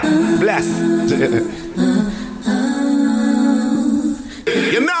blessed.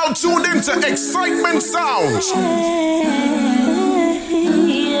 You're now tuned into Excitement Sounds.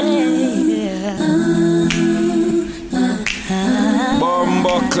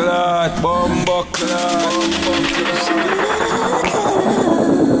 Bomboclat.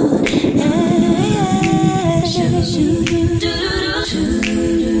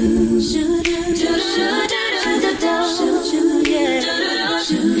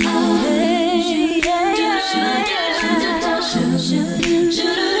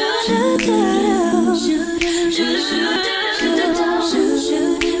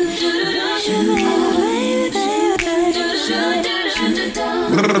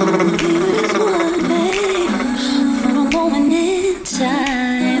 For a moment in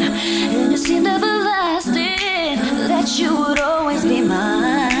time, and it seemed everlasting that you would always be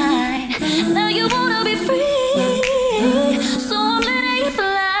mine. Now you wanna be free, so I'm letting you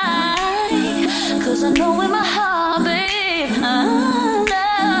fly. 'Cause I know in my heart, babe, our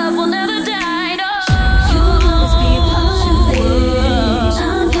love will never die. No, you'll always be part of me.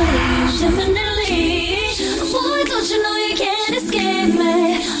 I'm part of you, definitely. Boy, don't you know you can't escape me?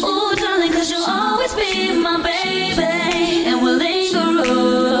 Oh, darling, 'cause you'll always be my baby, and we'll linger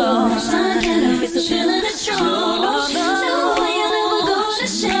on. Time can't erase the feeling that's strong. No way you're never gonna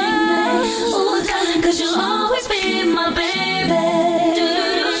shake me. Oh, darling, 'cause you'll always be my baby.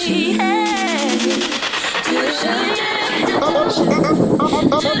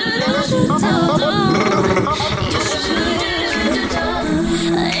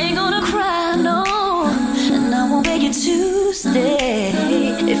 I ain't gonna cry, no, and I won't beg you to stay.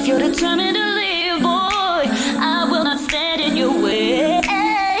 If you're determined to leave, boy, I will not stand in your way.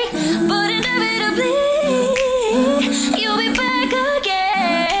 But inevitably, you'll be back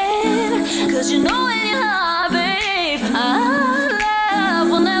again. 'Cause you know in your heart, babe, our love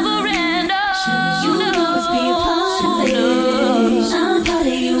will never end. You'll always be a part of me. I'm part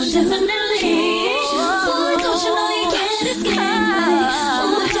of you, definitely. Boy, don't you know you can't escape me?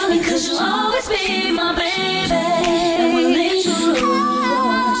 Oh, darling, 'cause you'll always be my baby, and we'll linger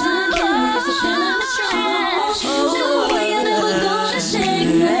on. Time can't erase the feeling that's strong. No way you're never gonna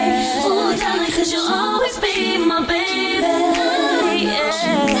shake me. Oh, darling, 'cause you'll always be my baby.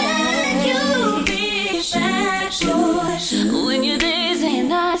 You'll be back, boy, when your days and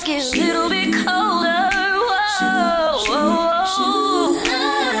nights get a little bit colder. I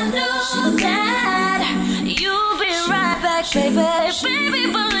know that you'll be right back, baby. Baby,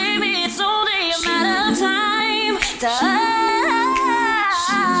 believe me, it's only a matter of time.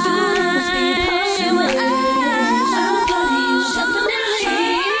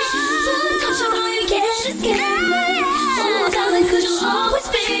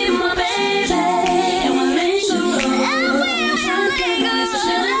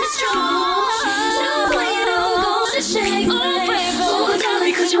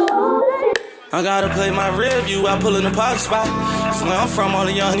 I gotta play my rear view, I pull in the parking spot. That's where I'm from, all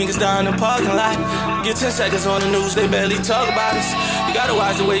the young niggas down in the parking lot. Get 10 seconds on the news, they barely talk about us. You gotta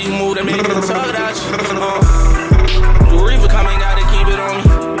watch the way you move, they make them talk about you. The Reaper coming, gotta keep it on me.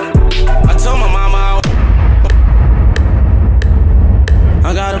 I told my mama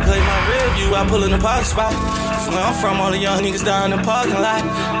I gotta play my rear view, I pull in the parking spot. That's where I'm from, all the young niggas down in the parking lot.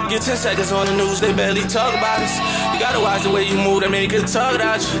 Get 10 seconds on the news, they barely talk about us. You gotta watch the way you move, they make it talk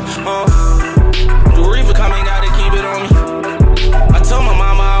about you. The Reaper coming, gotta keep it on me. I told my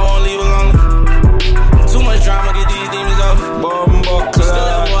mama I won't leave alone. Too much drama, get these demons off. Still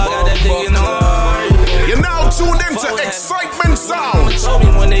that boy, I got that thing in the heart. You're now tuned into Excitement Sounds. Told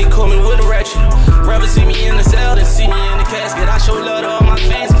me when they call me with a ratchet. Rather see me in the cell than see me in the casket. I show love to all my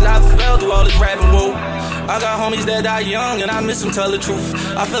fans, 'cause I fell through all this rapping, whoa. I got homies that die young, and I miss them, tell the truth.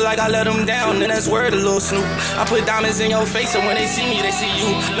 I feel like I let them down, and that's word, a little Snoop. I put diamonds in your face, and when they see me, they see you.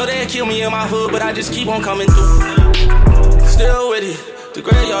 Know they'll kill me in my hood, but I just keep on coming through. Still with it. The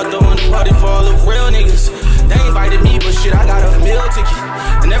graveyard throwing the party for all the real niggas. They invited me, but shit, I got a meal ticket.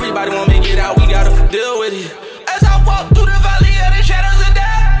 And everybody won't make it out, we gotta deal with it. As I walk through the valley of the shadows of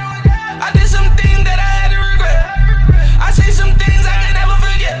death, I did some things that I had to regret. I say some things I can never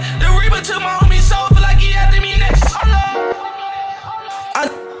forget. The Reaper took my homie soul, feel like he after me next. I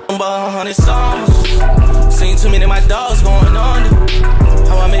about 100 songs. Seen too many of my dogs going on.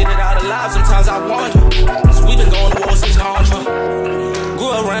 How I made it out alive, sometimes I wonder. So we been going to war since Contra.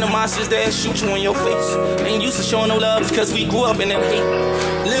 Grew up random monsters that shoot you in your face. Ain't used to showing no love because we grew up in that hate.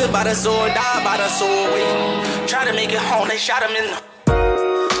 Live by the sword, die by the sword. Wait, try to make it home, they shot him in the...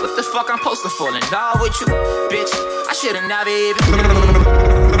 What the fuck I'm supposed to fall in love with you, bitch? I should've never even...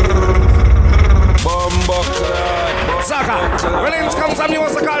 Bomboclat. Zaga. Rhythms comes a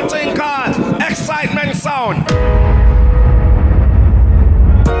musical thing called Excitement Sound.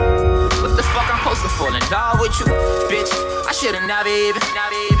 What the fuck I'm supposed to fall in love with you, bitch? I should've never even.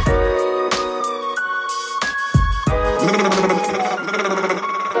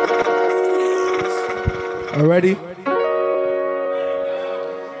 Already?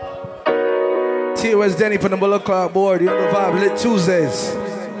 TOS Denny from the Bullet Club board. You know the vibe. Lit Tuesdays.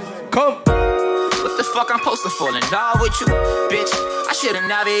 Come. What the fuck I'm supposed to fall in love with you, bitch? I should've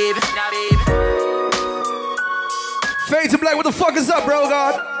never even. Fade to black. What the fuck is up, bro,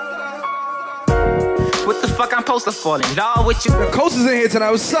 God? What the fuck I'm supposed to fall in love with you? The coast is in here tonight.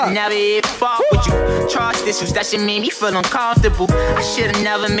 What's up? Never even fuck with you. Trust issues, that shit made me feel uncomfortable. I should've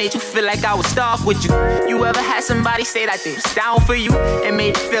never made you feel like I was stuck with you. You ever had somebody say that they was down for you? It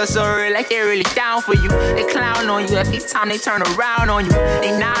made you feel so real, like they're really down for you. They clown on you every time they turn around on you.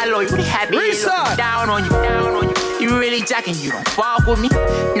 They not loyal, they happy, they looking down on you. You really jacking, you don't fuck with me.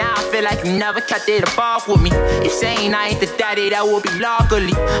 Now I feel like you never kept it above with me. You saying I ain't the daddy, that would be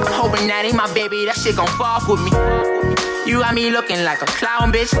luckily. I'm hoping that ain't my baby, that shit gon' fuck with me. You got me looking like a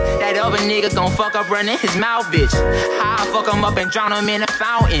clown, bitch. That other nigga gon' fuck up running his mouth, bitch. How I fuck him up and drown him in a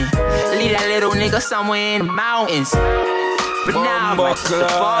fountain. Leave that little nigga somewhere in the mountains. But now I'm like, the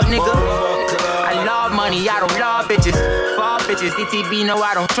fuck, nigga. I love money, I don't love bitches. Fuck bitches, DTB know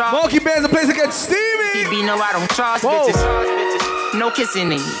I don't trust. Monkey Band's a place to get steamy. DTB know I don't trust bitches. No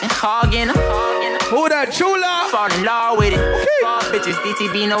kissing and hugging. Who that chula? Fall in love with it. Fuck bitches,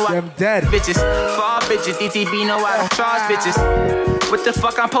 DTB know I I'm dead. Bitches, fuck bitches, DTB know I don't trust bitches. What the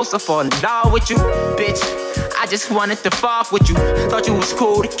fuck I'm supposed to fall in love with you, bitch? I just wanted to fuck with you. Thought you was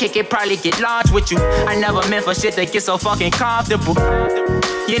cool to kick it, probably get launched with you. I never meant for shit to get so fucking comfortable.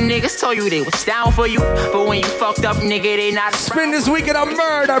 Your niggas told you they was down for you, but when you fucked up, nigga, they not. Spin this weekend, I'm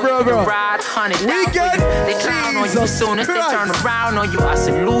murder, bro. Ride 100 weekend. They clown on you as soon as they turn around on you. I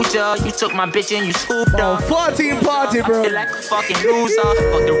salute ya. You took my bitch and you scooped up. 14 party, bro. I feel like a fucking loser.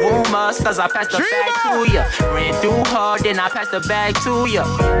 Fuck the rumors, cause I passed the bag to ya. Ran through her, then I passed the bag to ya.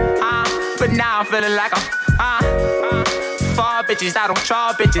 But now I'm feeling like I'm Far bitches, I don't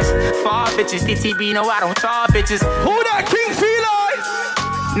try bitches. Far bitches, DTB, no, I don't try bitches. Who that King feel like?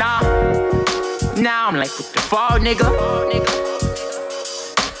 Nah, now I'm like, what the fuck, nigga?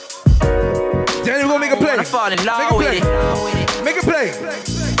 Then we gonna make a play. I fall in love with it. Make a play.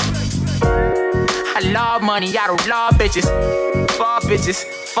 I love money, I don't love bitches. Fuck bitches,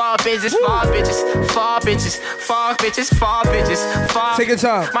 fuck bitches, fuck bitches, fuck bitches, fuck bitches, fuck bitches, fuck. Take your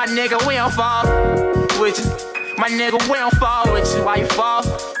time. My nigga, we don't fall with you. My nigga, we don't fall with you. Why you fall?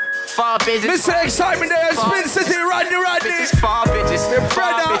 Fuck bitches. Mr. Excitement there, Spin City, Rodney. Bitches, fuck bitches,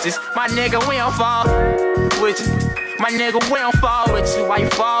 fuck bitches. My nigga, we don't fall with you. My nigga, we don't fall with you. Why you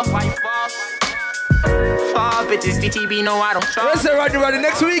fall? Why you fall? Fuck bitches, DTB, no, I don't try. Let's say Rodney.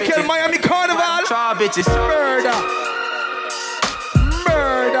 Next weekend, Miami Carnival. Try bitches. Murder.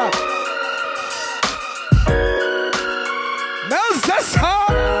 Now that's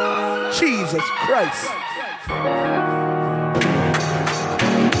how. Jesus Christ.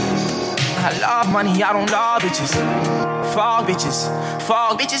 I love money, I don't love bitches. Fuck bitches,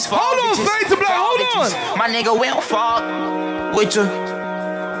 fuck bitches, fuck bitches. Hold on, Fade to Black, hold on. My nigga, we don't fuck with you.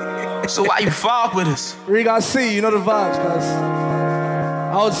 So why you fuck with us? We gotta see, you know the vibes, guys.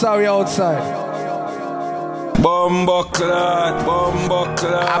 Outside, we outside. I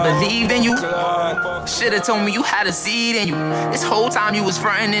believed in you. Should've told me you had a seed in you. This whole time you was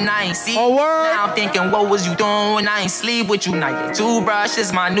frontin' and I ain't see. Oh, word. Now I'm thinking, what was you doing when I ain't sleep with you? Now your toothbrush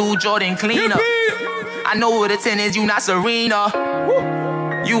is my new Jordan cleaner. I know what a 10 is, you not Serena. Woo.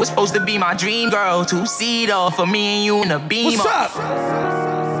 You was supposed to be my dream girl, 2-seater for me and you in a Beamer. What's up?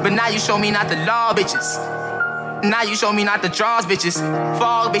 But now you show me not to love bitches. Now you show me not to trust bitches.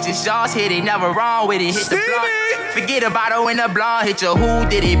 Fuck bitches, just hit it, never wrong with it. Hit the block. Forget about it when the blonde hit you. Who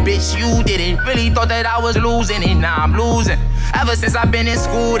did it, bitch? You did it. Really thought that I was losing it, now I'm losing. Ever since I've been in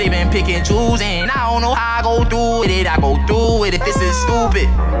school, they been picking, choosing. I don't know how I go through with it. I go through with it. This is stupid.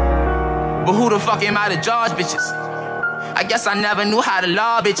 But who the fuck am I to judge bitches? I guess I never knew how to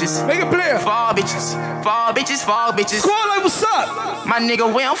love bitches. Make it clear. Fuck bitches, fuck bitches, fuck bitches. Squad like, what's up? My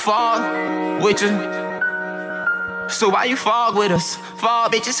nigga, we don't fuck with you. So why you fuck with us?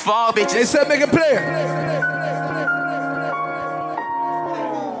 Fuck bitches, fuck bitches. They said make it play.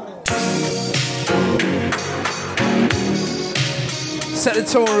 Set the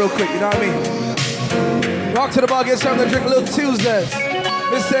tone real quick, you know what I mean? Rock to the bar, get something to drink, a little Tuesdays.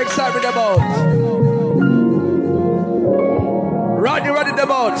 Mr. Excitement about. Rodney the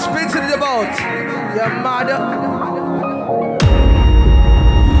boat, spin to the boat. Your mother.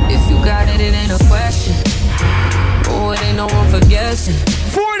 If you got it, it ain't a question. ain't no one for guessing.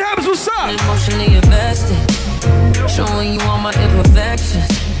 Foreign Habits, what's up? Emotionally invested, showing you all my imperfections.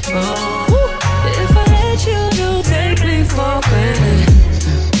 If I let you take me for granted.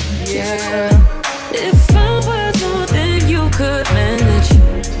 Yeah. If I'm worth more than you could manage.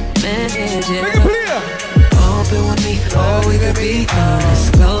 Make it clear. Open with me, oh, we could be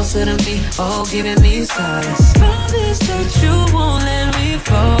honest. Closer to me, oh, giving me solace. Promise that you won't let me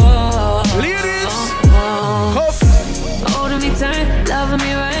fall. Ladies, holding me tight, loving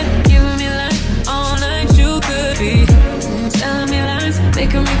me right, giving me life all night. You could be telling me lies,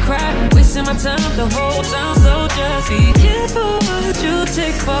 making me cry, wasting my time the whole time. So just be careful what you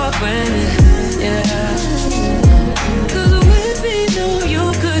take for granted. Yeah. Cause with me, no,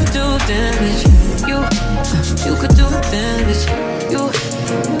 you could do damage. You could do damage. You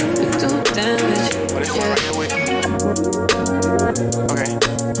do damage. Okay.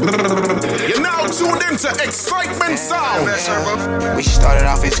 You're now tuned into Excitement Sound. We started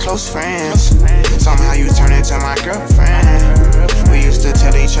off as close friends. Somehow you turned into my girlfriend. We used to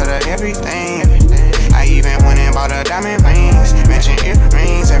tell each other everything. I even went and bought her diamond rings, matching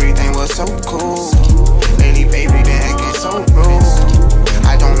earrings. Everything was so cool. Lately, baby, been acting so rude.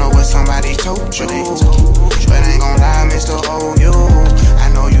 I don't know what somebody told you, but I ain't gon' lie, Mr. O.U. I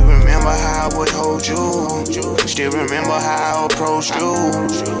know you remember how I would hold you. Still remember how I approached you.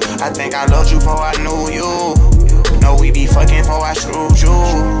 I think I loved you before I knew you. No, we be fucking before I screwed you.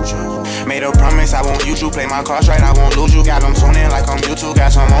 Made a promise I won't use you. Play my cards right, I won't lose you. Got them tuning like I'm YouTube.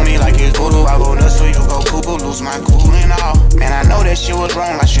 Got some on me like it's voodoo. I go nuts for you, go cuckoo. Lose my cool and all. Man, I know that shit was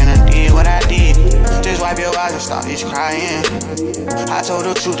wrong. I shouldn't did what I did. Just wipe your eyes and stop this crying. I told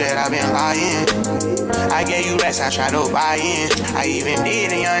the truth that I've been lying. I gave you rest, I tried to buy in. I even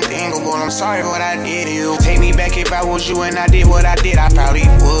did a unthinkable. I'm sorry for what I did to you. Take me back if I was you and I did what I did. I probably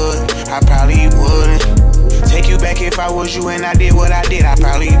would. I probably wouldn't. Take you back if I was you and I did what I did. I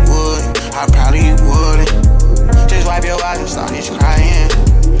probably would. I probably wouldn't. Just wipe your eyes and stop this crying.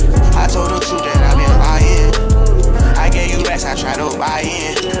 I told the truth that I've been lying. I gave you rest, I tried to buy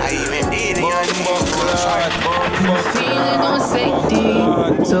in. I even did a feeling on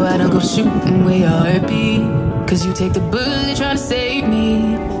safety, so I don't go shooting where your heart be. Cause you take the bullet trying to save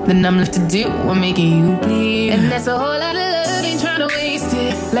me, then I'm left to deal with making you bleed. And that's a whole lot of love, ain't trying to waste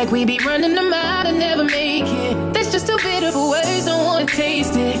it. Like we be running them out and never make it. That's just too bitter for words, don't wanna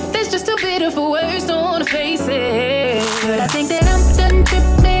taste it. That's just too bitter for words, don't wanna face it. But I think that I'm done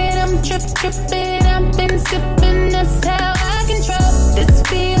tripping, I'm tripping. I've been sipping, that's how I control this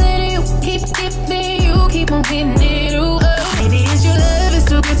feeling. You keep giving, you keep on hitting it. Ooh, maybe it's your love, it's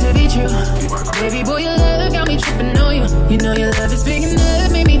too good to be true. Baby boy, your love got me tripping on you. You know your love is big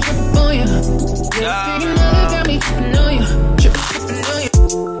enough, made me trip on you. Yeah, it's big enough, got me tripping on you. Tripping on you.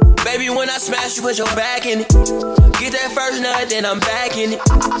 Baby, when I smash, you put your back in it. Get that first nut, then I'm back in it.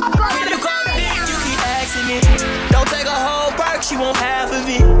 When you call me, you keep asking me. Don't take a whole perk, she want half of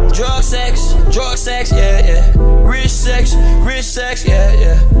it. Drug sex, yeah. Rich sex,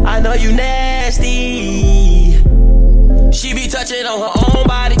 yeah. I know you nasty. She be touching on her own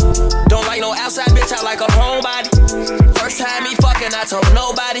body. Don't like no outside bitch, I like a homebody. First time me fucking, I told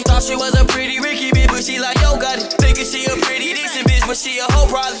nobody. Thought she was a pretty Ricky bitch, but she like yo got it. Thinking she a pretty decent bitch, but she a hoe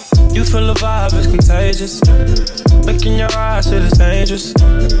probably. You feel the vibe, it's contagious. Look in your eyes, shit is dangerous.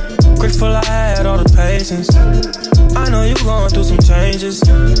 Grateful I had all the patience. I know you going through some changes.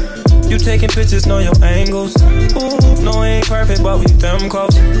 You taking pictures, know your angles. Ooh, no, ain't perfect, but we them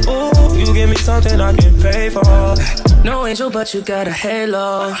close. Ooh, you give me something I can pay for. No angel, but you got a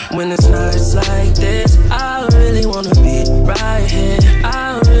halo. When it's nights like this, I really wanna be right here.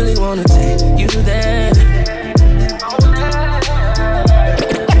 I really wanna take you there.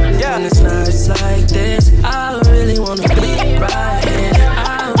 Yeah. When it's nights like this, I really wanna be right here.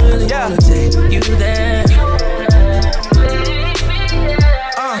 I really wanna take you there.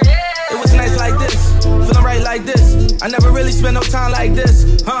 It was nights like this, feeling right like this. I never really spent no time like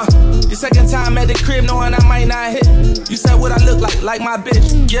this, huh? Your second time at the crib, knowing I might not hit. You said what I look like my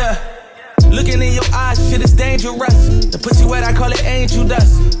bitch, yeah. Looking in your eyes, shit is dangerous. The pussy wet, I call it angel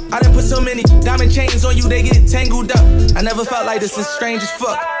dust. I done put so many diamond chains on you, they get tangled up. I never felt like this, is strange as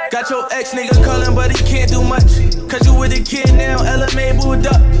fuck. Got your ex nigga calling, but he can't do much. Cause you with a kid now, LMA moved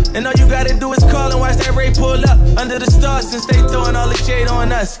up. And all you gotta do is call and watch that Ray pull up. Under the stars since they throwing all the shade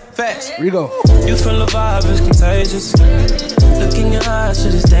on us. Facts. Here you go. You feel the vibe, it's contagious. Look in your eyes,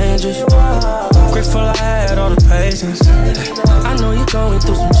 shit is dangerous. Grateful I had all the patience. I know you're going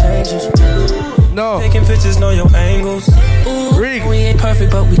through some changes. No. Taking pictures, know your angles. Ooh, we ain't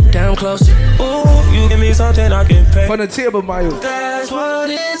perfect, but we damn close. Ooh, you give me something I can pay. On the table, Mayu. That's what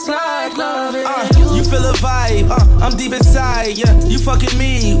it's like loving you feel a vibe, I'm deep inside, yeah. You fucking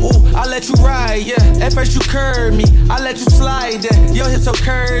me, ooh, I let you ride, yeah. At first you curve me, I let you slide, yeah. Your hips so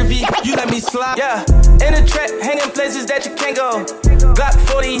curvy, you let me slide, yeah. In the trap, hanging places that you can't go. Glock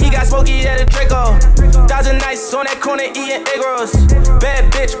 40, he got smoky at a Draco. Thousand nights on that corner eating egg rolls.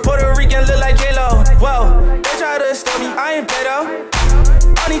 Bad bitch, Puerto Rican, look like J-Lo. Whoa, they try to stop me, I ain't play though.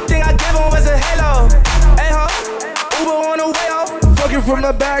 Only thing I gave him was a halo. Hey ho, Uber on the way off. Fucking from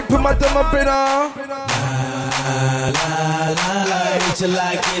the back, put my thumb up in her. Wait till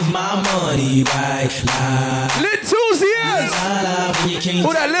I get my money right. Litt Tuesdays.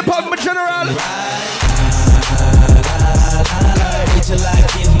 Who that lip hop my general? Wait till I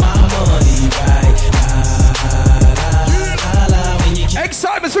get my money right.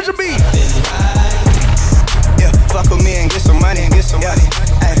 Excitement, switch a beat. Yeah, fuck with me and get some money and get some money.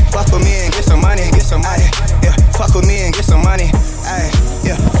 Ay, fuck with me and get some money and get some money. Yeah, fuck with me and get some money. Ay,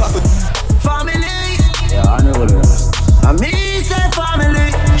 yeah, fuck with family. Yeah, I know what it is. I mean, say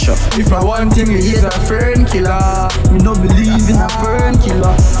family. Sure. If I want him, he is a friend killer. Me no believe in a friend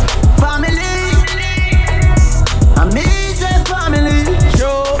killer. Family. I mean, say family.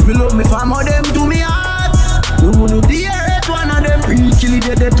 Sure. Me love me fam, all them do me heart. You wanna be a red one of them. Real kill it,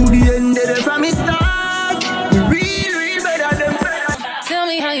 dead to the end, dead from me start. Real better than better. Tell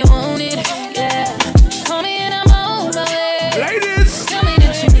me how you want it, yeah. Call me and I'm on my way. Ladies. Tell me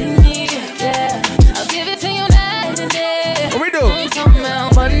that you need me, yeah. I'll give it to you night and day. What we do?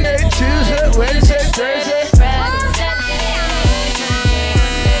 Monday, Tuesday, Wednesday, Thursday,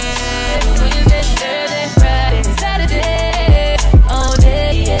 Friday, Saturday, all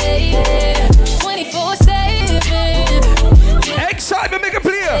day, yeah. 24/7. Excitement, make it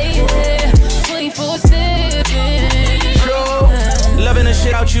clear. 24/7. Loving the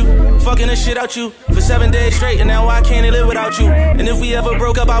shit out you, fucking the shit out you for 7 days straight, and now I can't live without you. And if we ever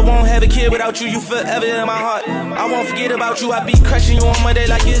broke up, I won't have a kid without you. You forever in my heart. I won't forget about you. I be crushing you on Monday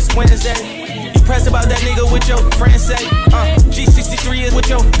like it's Wednesday. You press about that nigga with your friends say. G63 is what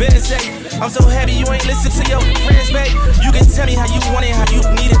your business say. I'm so happy you ain't listen to your friends, babe. You can tell me how you want it, how you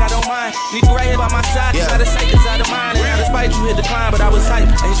need it. I don't mind. Need you right here by my side. It's out of sight, it's out of mind. And despite you hit decline, but I was hype.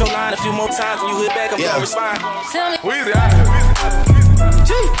 I hit your line a few more times. When you hit back, I'm gonna respond. Tell me. Weezy out here.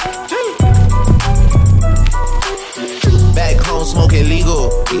 back home smoking legal.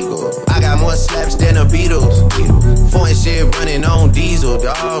 I got more slaps than the Beatles. Foreign shit running on diesel,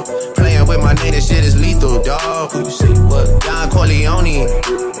 dawg. Playing with my name, this shit is lethal, dawg. Who you say what? Don Corleone.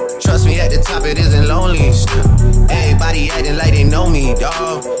 Trust me, at the top it isn't lonely. Everybody acting like they know me,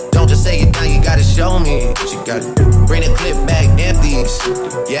 dawg. Don't just say it now, you gotta show me what you gotta do. Bring the clip back empty.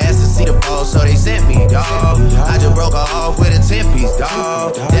 You asked to see the ball, so they sent me, dawg. I just broke her off with a 10-piece,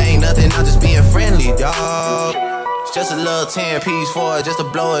 dawg. There ain't nothing, I'm just being friendly, dawg. It's just a little 10-piece for it, just to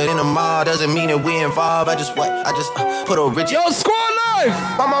blow it in the mall. Doesn't mean that we involved. I just put a rich. Yo, Squad Life!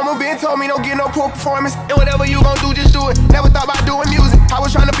 My mama been told me don't get no poor performance. And whatever you gon' do, just do it. Never thought about doing music. I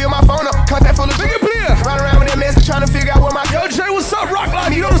was trying to build my phone up. Contact full of big it clear. Run around with that mess, trying to figure out where my. Yo, Jay, what's up? Rock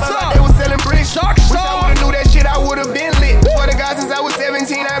Life, you know what's up? They was selling bricks. Shock Wish I would've knew that shit, I would've been lit. For the guys since I was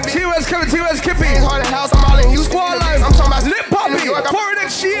 17, I've been. T-West Kevin, T-West Kippy. Haunted house, I'm all in Houston. Squad Life. I'm talking about Litt Poppy. Foreign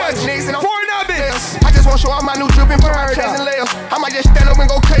exchange. Foreign habits. I just wanna show off my new drip and put my chest in layers. I might just stand up and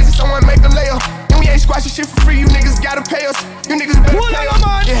go crazy, someone make a layup. And we ain't squashing shit for free, you niggas gotta pay us. You niggas better pay us.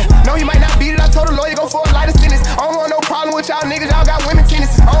 Yeah, no, he might not beat it. I told the lawyer go for a lighter sentence. I don't want no problem with y'all niggas, y'all got women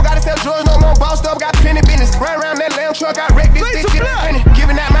tennis. I don't gotta sell drugs no more, bossed up, got plenty business. Run around that lamb truck, I wrecked this bitch, get it.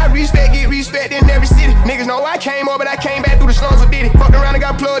 Giving out my respect, get respect in every city. Niggas know I came over, but I came back through the slums with Diddy. Fucked around and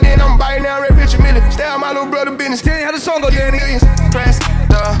got plugged in, I'm biting down Red Richard Miller. Stay out my little brother business. Danny, how the song go, Danny? Press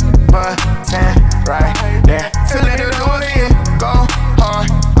the button right there to let it do it in. Go hard,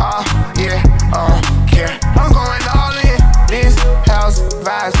 yeah, care. I'm going all in. This house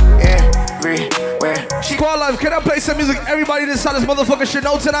vibes everywhere. Squad Life, can I play some music? Everybody this side of this motherfucker should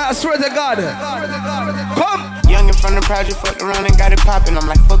know tonight. I swear to God. Come. Youngin' from the project, fucked around and got it poppin'. I'm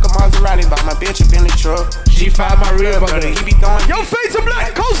like, fuck a Maserati, bought my bitch a Bentley truck. G5 my real brother, he be throwing. Yo, Fade to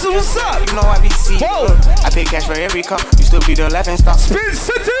Black Coasters, what's up? You know I be seeing. I pay cash for every cup. You still be the laughing stock. Spin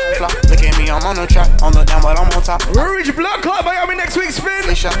City. Look at me, I'm on the track. On the down, but I'm on top. We'll reach Blood Club Miami next week. Spin.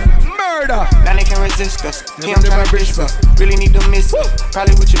 Murder. Now they can resist us. He I'm trying to bitch us. Really need to miss us.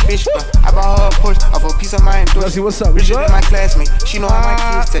 Probably with your bitch, but I bought her a Porsche off a piece of my endorse. What's up? Richard is my classmate. She know how my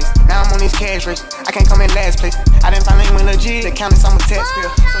kids taste. Now I'm on this cash race. I can't come in last place. I didn't find anyone legit. The countess, I'm a taxpayer.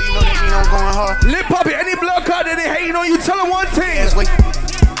 So you know that mean I'm going hard. Litt Poppy, any blood card that they hating on you, tell them one thing. Yes, wait.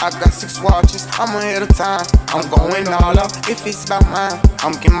 I got 6 watches, I'm ahead of time. I'm going all out if it's about mine.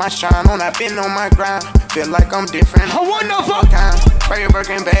 I'm getting my shine on, I've been on my grind. Feel like I'm different. I wonderful. Spray a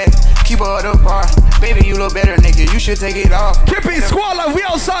Birkin bag, keep her at the bar. Baby, you look better, nigga, you should take it off. Kippy, squad like we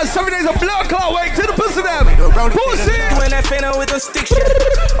outside 7 days of blood clot, wait to the pussy them. Pussy! When that fan with those sticks,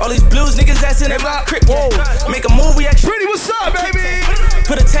 all these blues niggas that's in my crib. Make a movie action. Pretty, what's up, baby?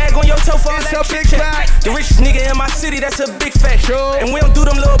 Put a tag on your toe for all that big fact. The richest nigga in my city, that's a big fact. And we don't do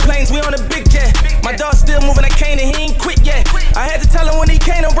them little planes, we on a big jet. My dog still moving that cane and he ain't quit yet. I had to tell him when he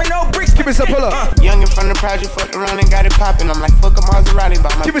came, don't bring no bricks. Give me some pull up. Young and from the project, fucked around and got it poppin'. I'm like, fuck a Maserati by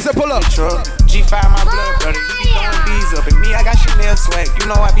my. Give me some pull up. Truck. G5 my blood, brother. You be throwing bees up. And me, I got Chanel swag. You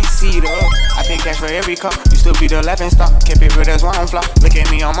know I be seed up. I pay cash for every cup. You still be the laughing stock. Kept it real, that's why I'm flop. Look at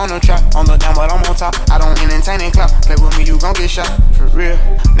me, I'm on the trap. On the down, but I'm on top. I don't entertain and clap. Play with me, you gon' get shot. For real.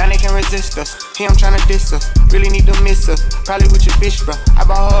 Now they can't resist us. He, I'm tryna diss us. Really need to miss us. Probably with your bitch, bro. I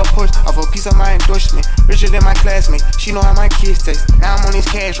bought her a Porsche off a piece of my endorsement. Richer than my classmate. She know how my kids taste. Now I'm on these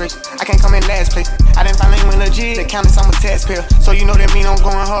cash race. I can't come in last place. I didn't finally win legit. The countless, I'm a taxpayer. So you know that mean I'm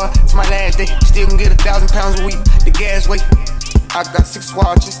going hard. It's my last day. Still can get 1,000 pounds a week. The gas weight. I got 6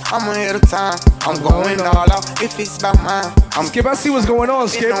 watches, I'm ahead of time. I'm going all out if it's about mine. Skip, I see what's going on,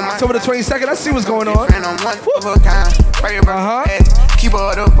 Skip. October the 22nd, I see what's going on. I'm one of a kind. Keep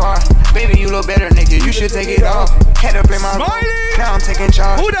her at the bar. Baby, you look better, nigga. You should take it off. Had to play my role. Now I'm taking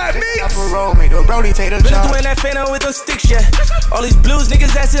charge. Who that means? Roll, make the Brody take the charge. Doing that fan with those sticks, yeah. All these blues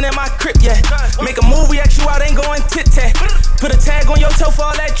niggas that's in my crib, yeah. Make a movie, act you out, ain't going tit-tat. Put a tag on your toe for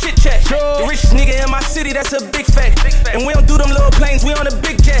all that chit-chat. The richest nigga in my city, that's a big fact. And we don't do them little planes, we on a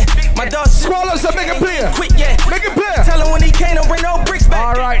big jet. My dog scroll up, so make it clear. Quit, yeah. Make it clear. Tell him when he came, don't bring no bricks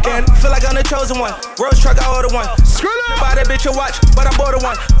back. Alright then. Feel like I'm the chosen one. Rose truck, I order one. Screw up. Buy that bitch a watch, but I bought her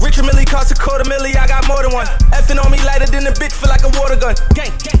one. Richard Millie cost $250,000, I got more than one. Effing on me lighter than a bitch, feel like a water gun.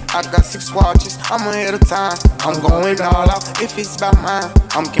 Gang. I got 6 watches, I'm ahead of time. I'm going all out if it's about mine.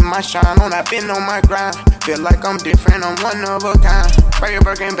 I'm getting my shine on, I've been on my grind. Feel like I'm different, I'm one of a kind. Spray your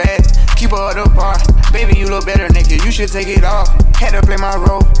Birkin bag, keep her at the bar. Baby, you look better, nigga, you should take it off. Had to play my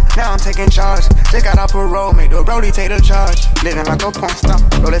role, now I'm taking charge. Just got off parole, make the Brody take the charge. Living like a porn star,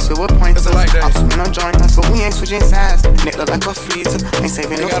 roll that silver point. Like that. I'm swinging a joint, so we ain't switching sides. Nick look like a freezer, ain't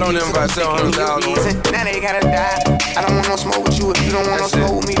saving they no got on them by 700,000. Now they gotta die. I don't want no smoke with you if you don't want no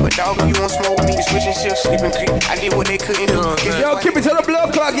smoke with me. But dog, if you want smoke with me, you switching shifts, sleeping creep. I did what they couldn't do. Yo, keep it to the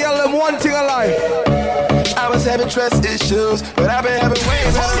blood clock, y'all. Them one thing alive. I was having trust issues, but I've been having way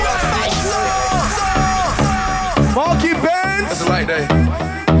better Marky Benz. That's a light day.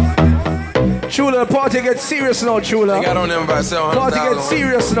 Chula, the party gets serious now, Chula. They got on them by 700,000. Party gets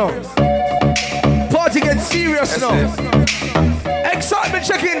serious now. Party gets serious now. Excitement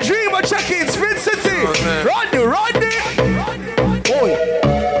check-in, Dreamer check-in, Spin City. Rodney. Boy.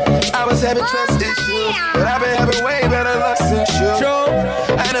 I was having trust issues, but I've been having way better luck since you.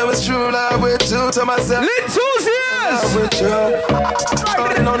 I know it's true love with you to myself. Litt 2 years. With you.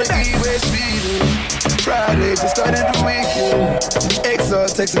 Rolling on the E-way speeding. Friday just started the weekend. XR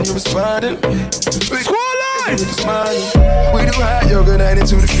texting you responding. Squad line. We do hot yoga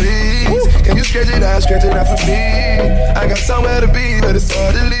 92 degrees. Can you stretch it out for me? I got somewhere to be, but it's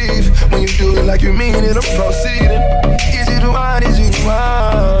hard to leave. When you do it like you mean it, I'm proceeding. Is you the one? Is you the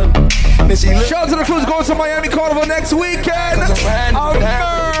one? Shout out to the crews going to Miami Carnival next weekend. I'm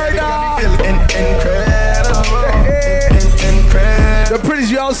incredible. The pretties,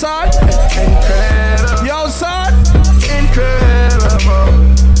 you outside? Incredible. You outside? Incredible.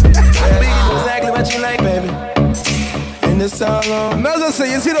 Exactly what you like, baby. In this song. Melza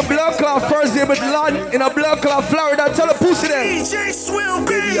say, you see the blood clot first day with Lon in a blood clot Florida. Tell the pussy them.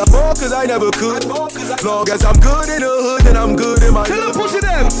 Baby, I bought cause I never could. Long as I'm good in the hood, then I'm good in my Tell hood. the pussy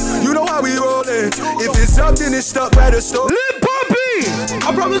them. You know how we rollin'. If it's something, it's stuck by the store. Litt Puppy.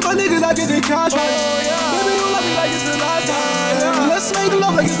 I promise my niggas I get the cash. Baby, you love me like it's the last time. Let's make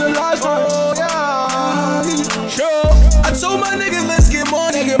love like it's the last time. Sure. I told my niggas let's get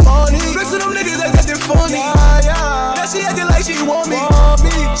money. Flex to them niggas that got their funny. Now she acting like she want me.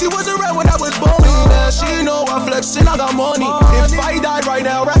 She was around when I was born. Now she know I'm flexing, I got money. If I die right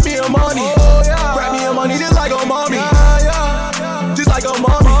now, wrap me in money. Wrap me in money just like a mommy. Just like a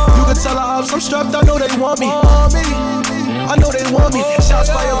mommy. You can tell her I'm strapped, I know they want me. I know they want me. Shots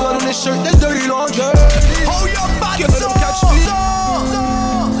fire, blood on this shirt, that's dirty laundry. Hold your body, let them catch me.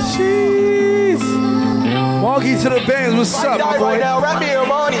 Jeez. Walkie to the bands, what's up, my boy? Right now, wrap me in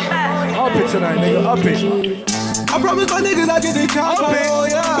money. Up it tonight, nigga, up it. I promise my niggas I get the cash. Up it.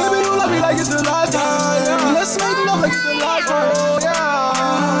 Baby, don't love me like it's the last time. Let's make love like it's the last time.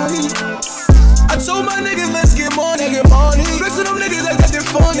 I told my niggas let's get money. Flex to them niggas that got their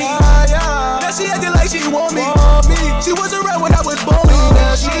funny. Now she acting like she want me. She wasn't around when I was born.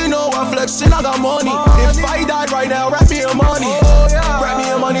 Now she know I'm flexing, I got money. If I died right now, wrap me your money. Wrap me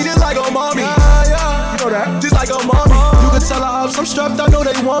your money just like a mommy. You know that? Just like a mommy. You can tell her I'm strapped, I know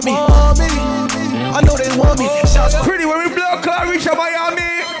they want me. I know they want me. Shots pretty when we blow cloud, reach out Miami.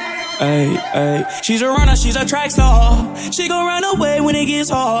 Ay, ay. She's a runner, she's a track star. She gon' run away when it gets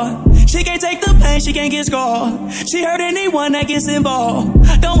hard. She can't take the pain, she can't get scarred. She hurt anyone that gets involved.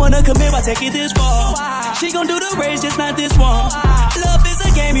 Don't wanna commit, but take it this far. She gon' do the race, just not this one. Love is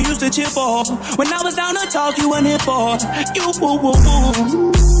a game you used to cheer for. When I was down to talk, you weren't here for. You woo woo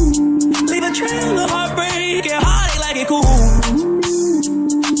woo. Leave a trail of heartbreak, get heartache like it cool.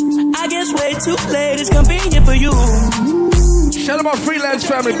 I guess way too late, it's convenient for you. Shout out my freelance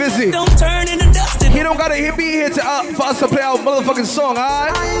family, busy. Don't turn into dust. He don't gotta be here to for us to play our motherfucking song,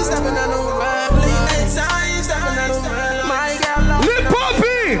 alright? Litt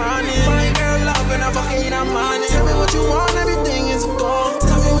Poppy! My girl loving a fucking money. Tell me what you want, everything is gold.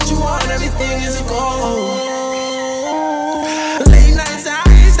 Tell me what you want, everything is gold. Late nights, I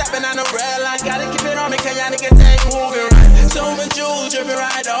stepping on the umbrella. Gotta keep it on me, cause y'all niggas ain't moving right. So much jewels dripping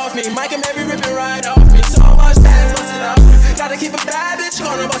right off me. Mike and Mary ripping right off me. So much time, bust it up. Gotta keep a bad bitch,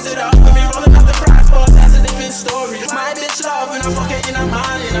 gonna bust it up. When we rolling up the prize, but that's a different story. My bitch love and I'm fucking in her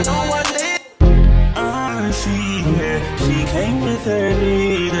mind, and I know what lit. She came with her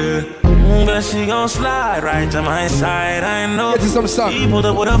leader, but she gon' slide right to my side. I know she pulled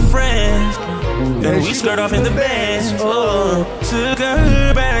up with her friends, then we skirt off in the bed. Oh, took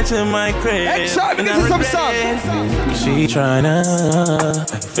her back to my crib. Excitement, this is some song. She tryna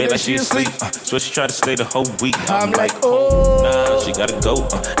feel like she asleep, so she tried to stay the whole week. I'm like, oh, nah, she gotta go.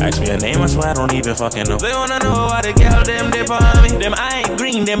 Ask me her name, I swear I don't even fucking know. They wanna know why the girl them dip on me. Them I ain't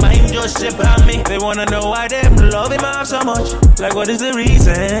green, them I ain't just ship on me. They wanna know why them love him off so much. Like what is the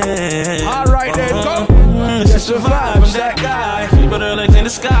reason? Alright then, go. Just a vibe, I'm that guy. She put her legs in the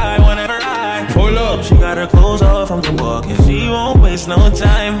sky whenever I pull up. She got her clothes off from the walk and she won't waste no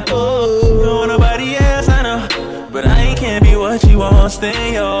time. Oh, no nobody else I know, but I can't be what you want.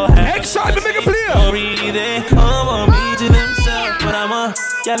 Stay your head. Excitement, make it clear. They come on me to themselves, but I'm a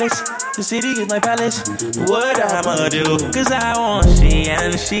jealous. The city is my palace. What I'ma do? Cause I want she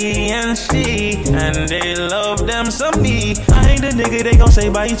and she and she, and they love them some me. I ain't the nigga they gon' say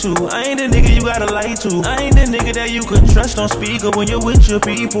bye to. I ain't the nigga you gotta lie to. I ain't the nigga that you could trust on speaker when you're with your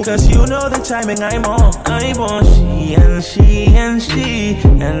people. Cause you know the timing I'm on. I want she and she and she,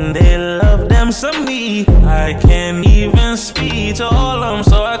 and they love them some me. I can't even speak to all of them,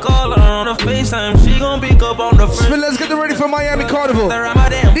 so I call her on the FaceTime. She gon' pick up on the first. So let's get ready for Miami Carnival.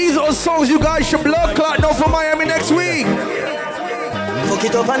 These are songs you guys should blood clot know for Miami next week. Fuck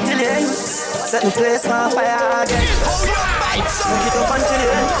it up until the end. Set the place on fire again. Fuck it up until the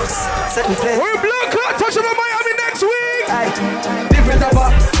end. Set the place. We're blood clot touching on Miami next week. Aye. Different type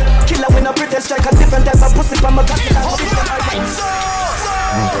of killer when I pretend strike a different type of pussy from my cocky.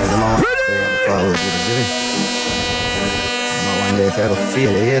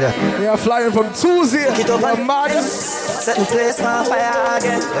 We are flying from Tuesday. I'm mad. Setting place on fire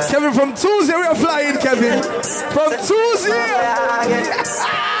again. Kevin from Tuesday, we are flying, Kevin. From Tuesday.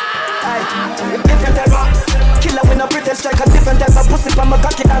 Different type of killer when I pretend strike a different type of pussy from my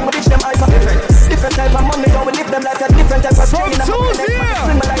cocky and my bitch them eyes are different. Different type of money, how we live them like a different type of from Tuesday.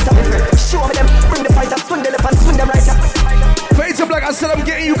 Swing my lighter different. Show me them, bring the fighter, swing the left and swing them right up. Face up like I said, I'm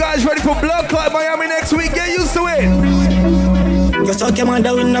getting you guys ready for Blood Clot Miami next week. Get used to it. You suck your man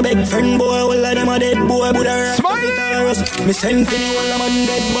down with a big friend boy. All of them a dead boy, but I Smiley. Me send for the whole of man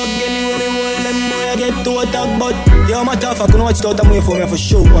dead bug. Anyway, me hold them boy, I get to attack. But yo, my tough, I couldn't watch it out and wait for me for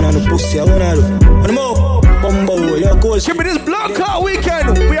show. One on the pussy, I wanna do. On the move, bumbo, you're cool. Give me this Blood Clot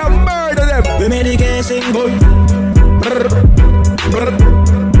weekend. We are murder them. We made the case sing boy.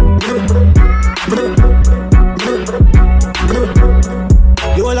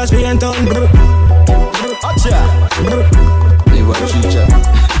 You all last me and town.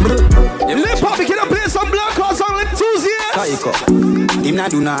 Litt Poppy, can I play some Blood Clot song like Tuesday? Him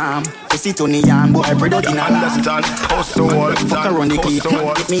not do no harm. You sit on the yam, boy, I pray don't understand. Fuck around the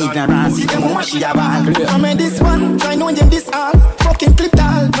clip. Me ignorance, see them woman she a ball. From this one, try know them this all. Fucking clip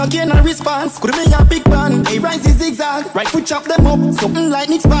all, no gain a response. Could be a big band, they rise is zigzag. Right foot chop them up, something like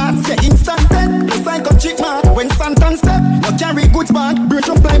Nick Sparks. Yeah, instant dead, plus I got chick mad. When Santan step, no carry good spot. Break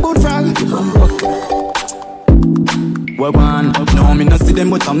up like boot frog. Well, man, no, me not see them,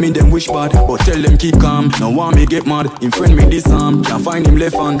 but I mean them wish bad. But tell them keep calm, no want me get mad. Him friend me this arm, can't find him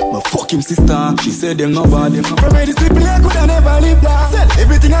left hand. But fuck him sister, she said them not bad. From where this people I could have never lived that. Said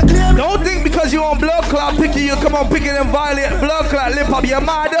everything I claim. Don't think because you on Blood Clot picking you, come on picking them violate. Blood Clot, Litt Poppy, you're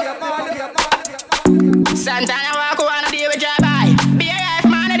mad. Santana walk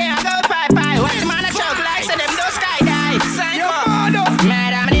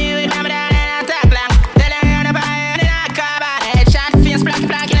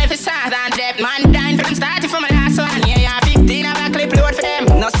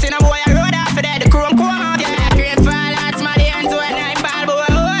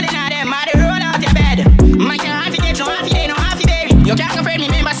Can't go friend me,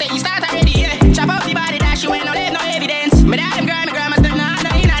 remember say you start already, yeah. Chop out the body that you ain't no leave no evidence. Me dad them grandma still nah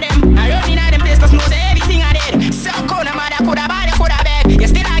in a them. I run in a them place, just knows everything I did. So cold, no matter coulda bad, coulda bad. You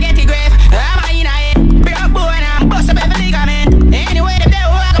still a get the grave, I'm a in a head. Broke boy and I'm bust up every ligament. Anyway, them there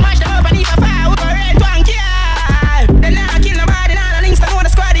who I can mash them up and if I fire, we go rent one kill. They nah kill nobody, nah no links, they know the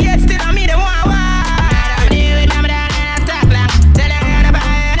squad yet. Still on me, they want war. I'm dealing with them down and attack long. Tell them how to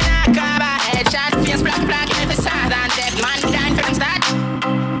buy and I come by. Headshot, face black, if it's sad and dead man, dying for them start.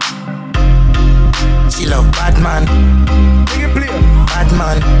 She love bad man. Bad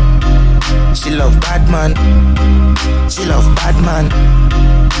man. She love bad man. She love bad man.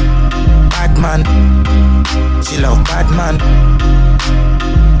 Bad man. She love bad man.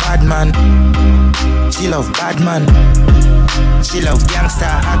 Bad man. She love bad man. She love gangster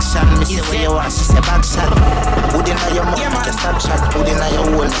action. Me say where you want, she say back shot. Put in your mouth, make a stop shot. Put in your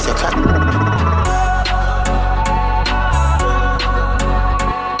hole, make your cut.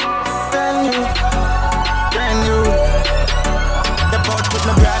 With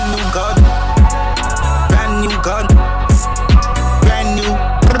my brand new gun, brand new.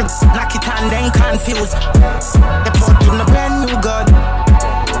 Knock it and then confused. They put with my brand new gun.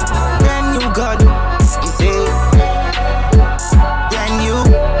 You say, brand new.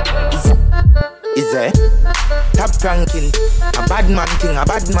 Is it? Top ranking, a bad man thing, yeah.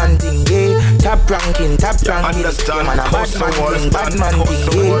 Top ranking, yeah, man, a bad man thing,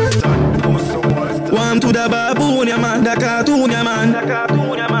 yeah. Warm to the baboon, yeah man, the cartoon, yeah man.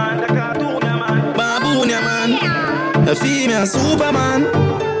 Baboon, yeah man. The female Superman.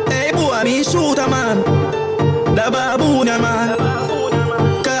 Hey boy, me shooter man. The baboon, yeah man.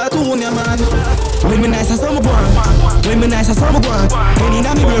 Cartoon, yeah man. When me nice as summer one. When me nice as summer one. When in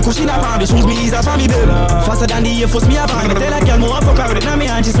a me break, cushion up on the shoes, me ease up on me bed. Faster than the Air Force, me a van. Me tell a girl, more fuck out it, now me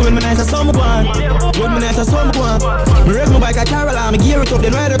hand, she so when me nice as summer one. When me nice as summer one. Me raise my bike at Caroline, me gear it up,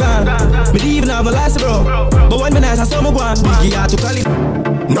 then ride around. Me don't even have a license, bro. But when me nice as summer one, big gear to Cali.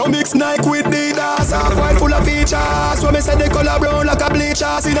 No mix Nike with Adidas, half white full of features. When me say they color brown like a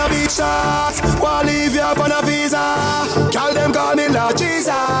bleachers in a beach shots. Wanna leave you up on a visa. Call them call me Lord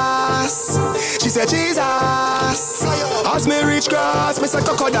Jesus. She said Jesus. As me reach grass, me say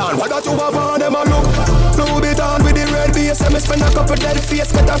cocoa down. What that you have on them a look? Louis Vuitton with the red base. And me spend a couple dead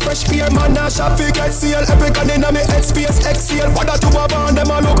face. Get a fresh pair, man, a shop fi get seal. Epic and inna me head space, exhale. What that you have on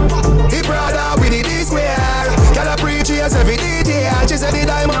them a look? He brother with the D-square. Girl a preach yes every detail. She said the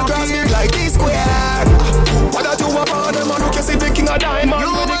diamond cross big like D-square. What that you have on them a look? You see the king of diamond. You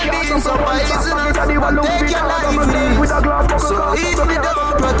want this so wise enough. Take your life in. So if me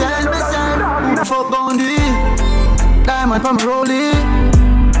don't protect me, son, fuck boundary. Diamond from rolling.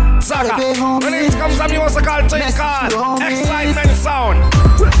 Saga, when it comes to musical thing called Excitement Sound.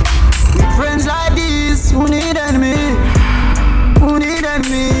 With friends like this, who need enemy? Who need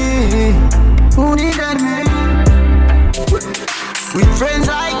enemy? Who need enemy? With friends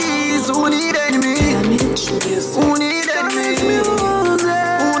like this, who need enemy? Who need enemy?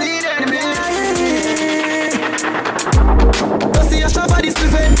 Who need enemy? I see a shop for this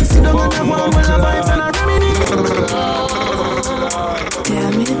event. See the man one when I vibes and I reminisce.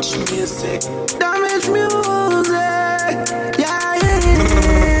 Damage music. Damage music. Yeah.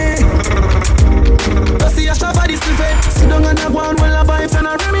 I see a shop for this event. See the man one when I vibes and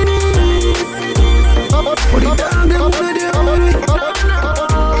I reminisce. But it down them with the only.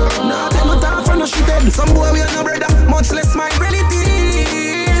 Now them no talk from no shit. Some boy we are no brother, much less my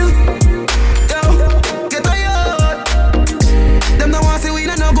relative. Yo, get a yacht. Them no want see we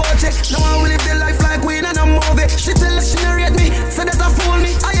no go check. No one will live their life like we no movie. She tell us she no rate me, so that a fool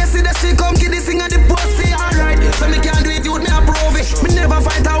me. I see that she come get this thing and the pussy alright. So me can't do it, you me approve it. Me never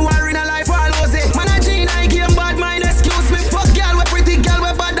fight a war in a life all lose it. Man a G I game bad mind, excuse me. Fuck girl we pretty girl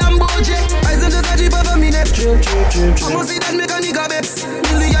we bad and bougie. I said just a jeep over me neck. I'ma see that make a nigga babes.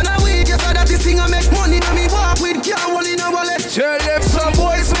 Million a week, you saw that this thing a make money. And me walk with can't hold in a wallet. Tell them some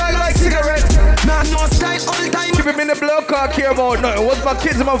boys smell like cigarette. Nah, no style all time. Keep him in the blood clock, care about nothing. What's my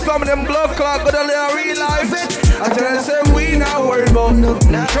kids and my family, them blood clock, but only a real life. I tell them we not worried about no.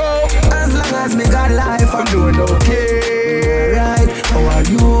 As long as me got life, I'm doing okay. Right, how are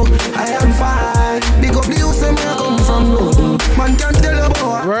you? I am fine. Big up the youth, say me I come from no. Man can't tell you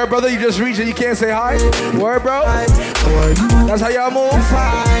about. Word, brother, you just reached and you can't say hi. Word, bro. That's how y'all move.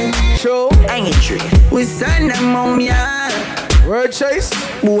 Fine. Show. Angry. We send them home, yeah. Word, Chase.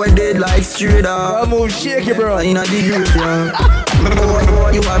 Boy dead like straight up. I'll move shaky, bro. In a degree, yeah.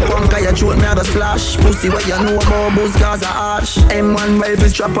 You a punk, you your throat, me I go splash. Pussy what you know about booze cause I arch. M1 rifle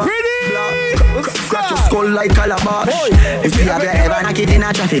strapper. Crack your skull like calabash. If you have ever knocked it in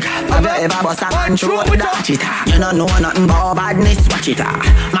a traffic, have you ever bust a man throat with that cheetah? You don't know nothing about badness, watch it.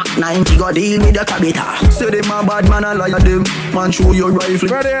 Mac 90 go deal with the cabita. Say them a bad man, I lie them. Man show your rifle.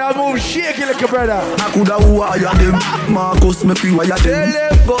 Brother, I move shaky like a brother. I coulda wire them. Marcus me pre-wire them.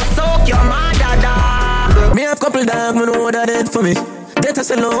 Go soak your mother dog. Me have couple dog, me know what that did for me. That I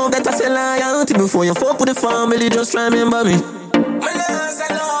say love, that I say loyalty. Before you fuck with the family, just remember me.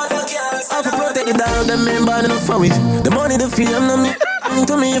 I have to protect the dog, them men bad enough for it. The money, the fame, no me.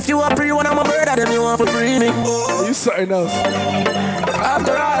 To me, if you are free, when I'm a bird, then you want to free me. Oh, you something else.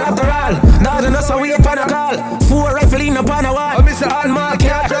 After all, now the nuts are we up on a call. 4 rifle in upon a wall. All my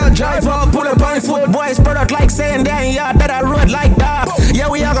car, drive up, pull up on foot. Boys, product like saying they ain't yard, that I road like that. Yeah,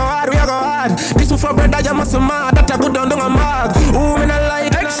 we are go hard. This one for bread, I must mad. That I put down a mad. Ooh, me not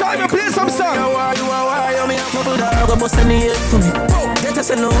like next time you play some song. You are, me a couple dog, I must send it for me. That I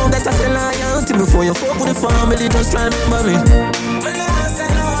say no, that I say loyalty. Before you fuck with the family, just remember me.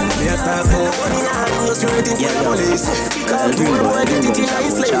 Yeah, that's all. You're straight into the police. Can't do it, identity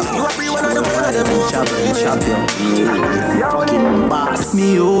is slave. You are free one of the one of them. Fucking boss.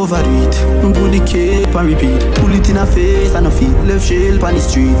 Me overdo it. Put the cape and repeat. Pull it in a face and a feet. Left shell on the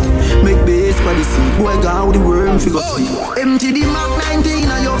street. Make base for the seat. Boy gone with the worm figure sleep. Empty the Mac 19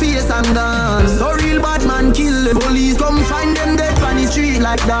 on your face and dance. So real bad man kill them. Police come find them dead on the street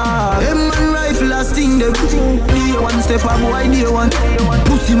like that. M1 rifle a sting them. Day one step up, boy day one.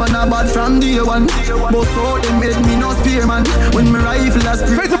 Pussy man a bad from day one. But so them made me no spear man. When me rifle a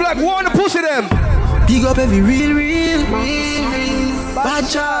spray. Face the black one to pussy them. Big up every real bad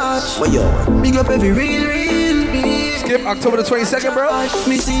charge. Big up every real. Skip October the 22nd, bro.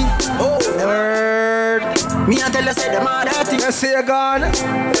 Me see. Oh, word. Me a tell you say them are dirty. Let's say you're gone.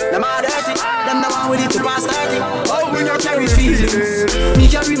 Them are dirty. Them the one with it to pass 30. Oh, we no carry feelings. Me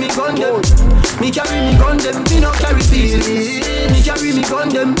carry me gun them. Me carry me gun them. Me no carry feelings. Me carry me gun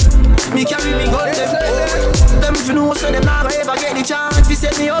them. Me carry me gun them. Them if you know so them never ever get the chance to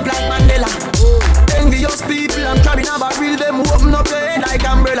set me up like Mandela. Envious people, I'm carrying a barrel. Them open up their head like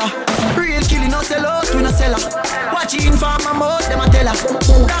umbrella. Real killing no sell out, we no sell her. Watching for my mouth, them a tell her.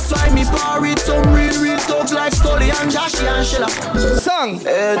 That's why me par with some real thugs like Stolly and Joshy and Shella. Song.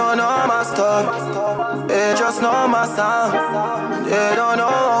 They don't know my stuff. They just know my sound. They don't know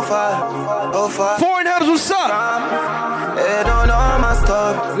how far. Foreign Habs, what's up? They don't know my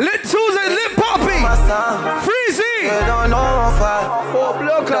stuff. Litt Tuesday, Litt Poppy. Freezy. They don't know how far. 4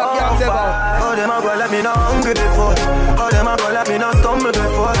 block up, young devil. Oh, them a go let me know hungry before. Oh, them a go let me know stumble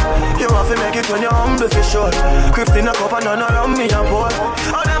before. You have to make it when you're humble for sure. Crips in a cup and none around me and pour.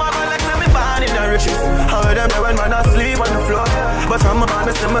 Oh, them a go let me born in the riches. How them there when man asleep on the floor. But from my man,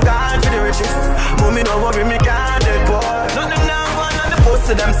 me still my God for the riches. Mommy don't worry, me can't dead poor. Nothing now one on the post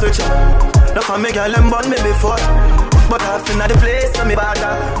to them switch up. Now for me girl, them born me before. But I've seen at the place so me bad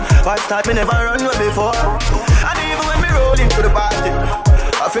up. Why start me never run way before. And even when me roll into the party,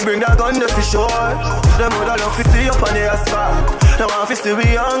 I feel bring that gun there for sure. Them would love to see up on the asphalt. They want to see we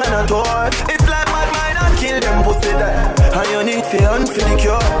young and adored. It's like mad mind and kill them pussy there. And you need fear and for the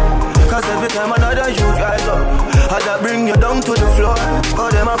cure. Cause every time another you rise up, I that bring you down to the floor.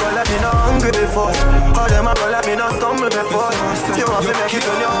 Oh, them a go let me know hungry before. Oh, them a go let me know stumble before. You want to make it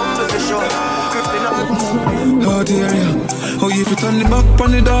when you're humble for sure. Oh dear, yeah. Oh, if you turn the back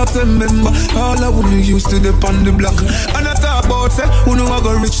on the dogs, remember all I would used to dip on the block. And I talk about say, who know I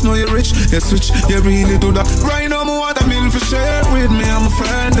go rich, know you rich. You switch, you really do that. Right now, I want a meal for share with me. I'm a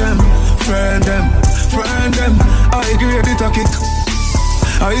friend them. I agree with it a kick.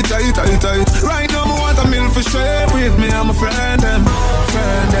 I tight. Right now, I want a meal for share with me. I'm a friend them. I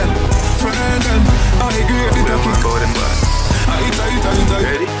agree with it a kick. I tight.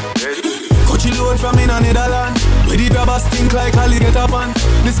 Ready? Coachy load from in a Netherland. Where the grabbers stink like alligator pan.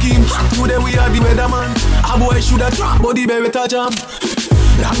 The scheme hot today we are the weatherman. A boy shoulda drop but the beretta jam.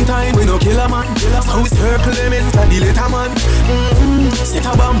 Long time we no kill a man. So we circle them in the later man. Set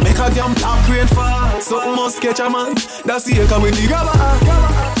a bomb, make a damn black rain fall. Something must catch a man. That's the echo with the grabber.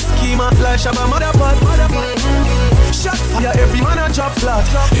 Schema like Shabba motherpot. Shot fire, every man a drop flat.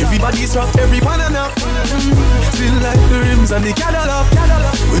 Everybody's rock, every man a knock. Still like the rims and the Cadillac.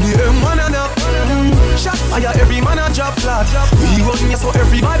 When the M1 a knock. Shot fire, every man a drop flat. We run here so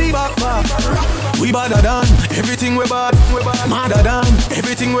everybody back. We badder than everything we bad. Madder than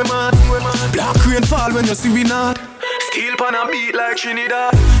everything we mad. Black rain fall when you see we not. Steel pan a beat like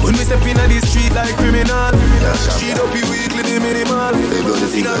Trinidad. When we step in the street like criminal. Street up you weekly the minimal.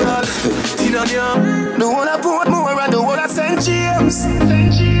 Tina. The one I put more and the one I St. James.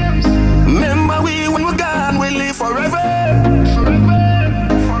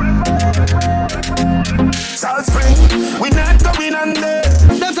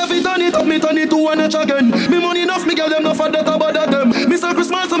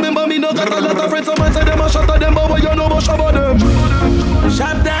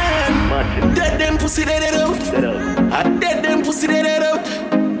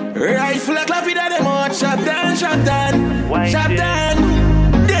 Shot down.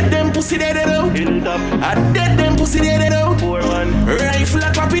 Dead them pussy dead out. I dead them pussy dead out. Rifle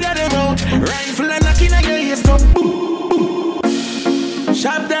a copy that them out. Rifle a knocking a your ears go boom, boom.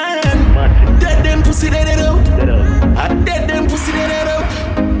 Shot down. Dead them pussy dead out. I dead them pussy dead out.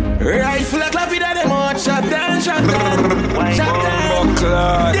 Rifle a copy that them out. Shot down, shot down. Shot down.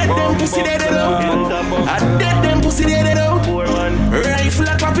 Dead them pussy dead out. I dead them pussy dead out. Rifle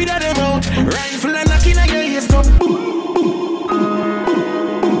a copy that them out. Rifle a knocking a your ears go boom.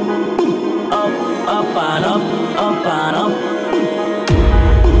 Up and up, up and up.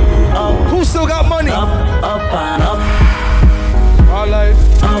 Who still got money? Up and up. All right.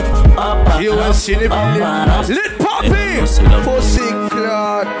 Up you will see the Lit Poppy. Pussy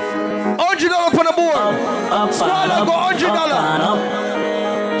clot. $100 on the board. Squad go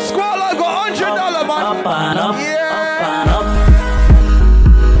 $100. Squad go $100, man. Yeah.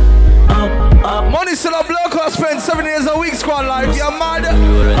 Money still a blow cost spend 7 days a week, squad life. You're mad.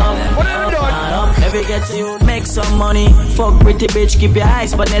 What have you done? Every get to you, make some money. Fuck pretty bitch, keep your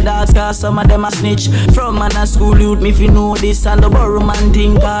eyes but the dogs, cause some of them a snitch. From man a school youth, me if you know this. And the borrow man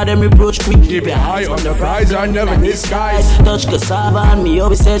think, cause them reproach quick. Keep your eyes on the prize and never disguise. Touch cassava and me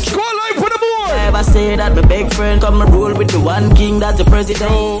always said squad life for the board. I say that my big friend come and roll with the one king, that's the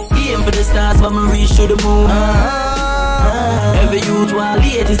president. Aim for the stars, but me reach to the moon. Every youth want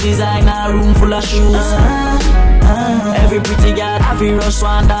latest designer, room full of shoes. Every pretty girl, every rush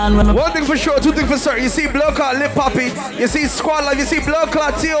one down when one thing for sure, two things for certain. You see blood clot Lit Poppy, you see squad life, you see blood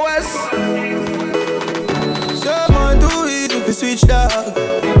clot TOS. Someone do it if you switch dog.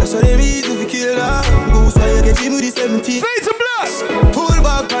 That's what they mean if you kill dog. Goose why you get him with the 17. Fade to black. Pull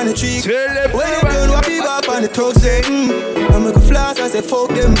back on the tree. When you done, what be back on the thugs say. I make a flash, I say fuck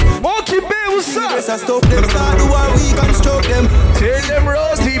them. Monkey Bay, what's up? Yes, I stop them. Start the war, we can stroke them. Tell them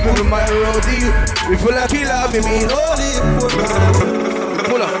road deep in my road deep. We full of killer, we mean holy.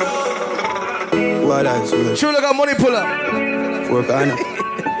 Pull up. What else? Sure got money, pull up. Work on it.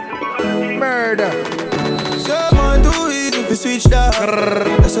 Murder. Someone do it if you switch dog.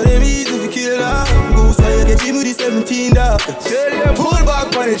 That's what they mean if you kill dog. Goose why you get him with the 17 dog. Pull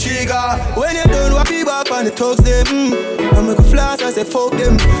back on the trigger. When you done, what be back on the thugs them. I make a flash, I say fuck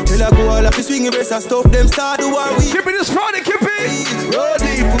them. Till I go all up, you swing your breast and stuff them. Start the war, we keep it this Friday, keep it. Roll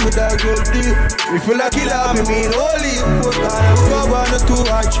deep, put me dog, roll deep. We feel like killer, me mean holy. Fuck on, we go 1 or 2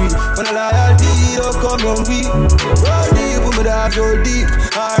 or 3. When I loyalty, don't come on we. Roll deep, put me dog, roll deep.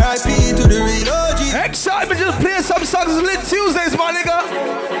 R.I.P. to the real OG. Excitement, just play some songs Lit Tuesdays, my nigga.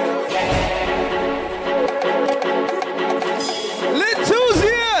 Lit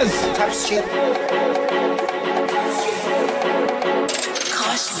Tuesdays. Top shit.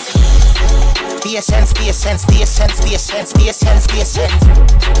 Be a sense, be a sense, be a sense, be a sense, be a sense, be a sense.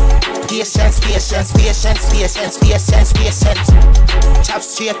 Be a sense, be a sense, be a sense, be a sense, be a sense, be a sense. Top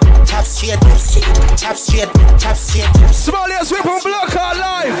straight, top straight, top straight, top straight. Somalia sweep on block our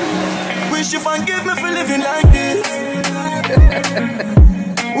life. Wish you forgive me for living like this.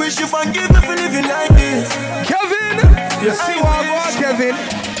 Wish you forgive me for living like this. Kevin, you see what I want, Kevin.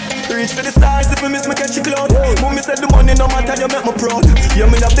 Reach for the stars if we miss me catch you cloud. Mommy said the money no matter you make me proud. Yeah,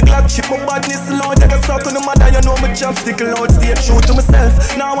 me have the Glock chip, my badness loud. Take a sock on the matter, you know my chopstick loud. Stay true to myself.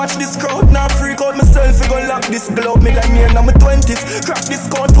 Now watch this crowd, now freak out myself. We gon' lock this glove, me like me in my 20s. Crack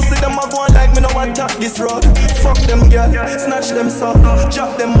this code, pussy them a go on like me no attack this road. Fuck them girl, snatch them soft,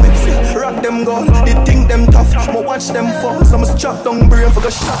 drop them whips, rock them go. They think them tough, but watch them fall. So I must chop down brain for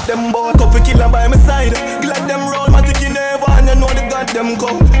go shot them both. Couple killer by my side, glad them roll, my ticky never, and you know they got them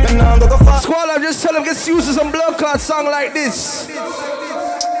go. Squall, I just tell them get used to some blood clot song like this.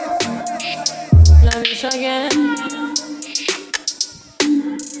 Lavish again.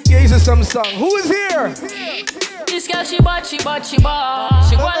 Yeah, this is some song. Who is here? This girl she bad. She go along bad.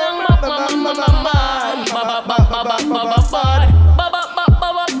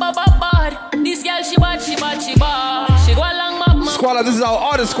 This girl she bad. She go along Squall, this is our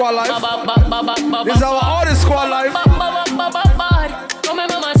artist squall life. This is our artist squall life. Come on,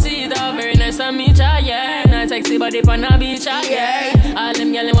 mama, see that very nice to meet ya, yeah. Nice sexy body on the beach, yeah. All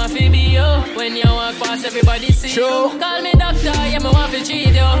them gyal want to be you. When you walk past, everybody see you. Call me doctor, yeah, me want to treat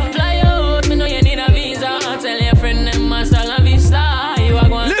you. Fly out, me know you need a visa. Tell your friend them hasta la vista. You are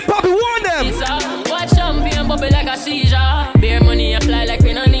going. Lit Poppy, warn them. Watch champion bubble like a seizure. Bare money, you fly like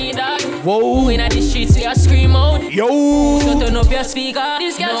we no need that. Whoa. In the streets, we a scream out. Yo. So turn up your speaker.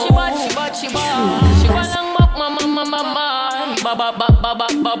 This girl, she bad. She go along back, mama.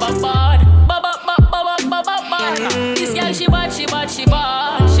 This girl she bad. She go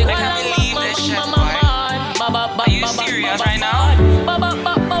Are you serious right now?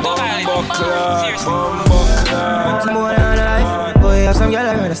 More than you have some girl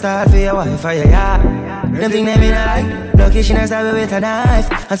I rather start for your wife or your yard. Them think they mean I like. Lucky she not stab me with a knife.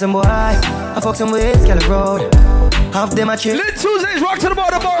 And some boy, I fuck some with Scallop Road. Half them a chill. Litt Tuesdays, rock to the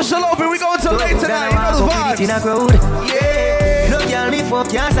border, Marshall open. We go till late tonight, you know the vibes. Yeah. No girl, me fuck,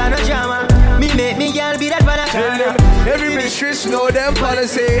 can't stand no drama. Me make me girl be that banana. Every mistress know them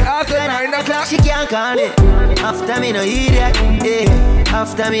policy. After 9 o'clock, she can't call it. After me no eat that, yeah.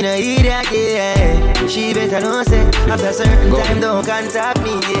 After me no eat that, yeah. She better know say. After certain time, don't contact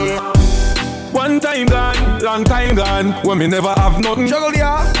me, yeah. One time gone, long time gone. When me never have nothing. Juggle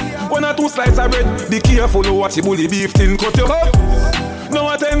ya. 1 or 2 slices of bread. Be careful of what you bully beef tin cut your cup.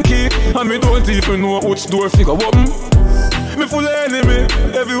 Now a 10 key, and me don't even know which door figure open. Me full of enemy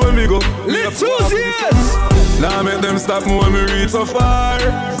everywhere me go. Litt Tuesdays. Now make them stop me when me reach so far.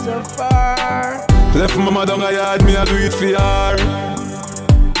 So far. Left mama down a yard, me a do it for her.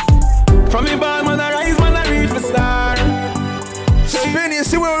 From me band, man I rise, man I reach the star. Spin, you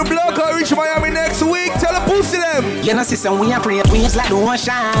see where we block or reach Miami next week. Tell the pussy them. You know, sister, we are praying, we just like the one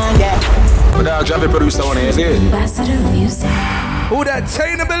shine, yeah. But I'll drop a producer on here, see it? Ambassador Music. Who that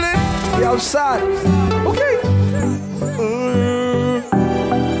Tay in the building? We outside. Okay.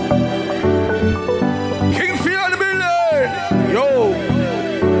 King Fear in the building. Yo.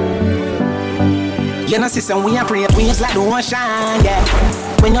 You know, sister, we are praying, we just like the one shine, yeah.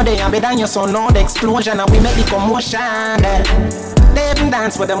 When you're there, better than your son, no, the explosion, and we make the commotion, yeah. They even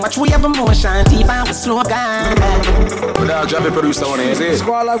dance with them, watch we have emotion, deep and with slow gun. But I'll drop a producer on here, see it?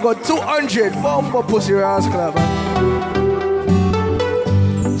 Squad, I've got 200. Bomb for pussy ass club.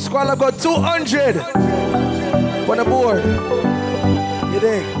 Squad, I've got 200 on the board. You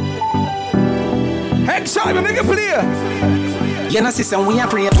dig? Heck, Simon, make it clear. You know, sister, we are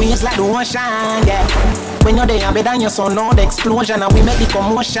praying, we just like the one shine, yeah. When you're there, better than your son, no, the explosion, and we make the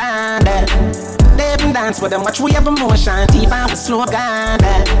commotion, yeah. They even dance with them, watch we have emotion, deep and with slow gun,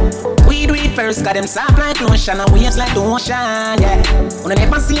 yeah. We do it first, got them soft like lotion, and waves like the ocean, yeah. When I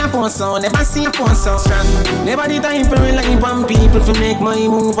never see a phone sound, never see a phone so strong. Never the time for rely on people to make my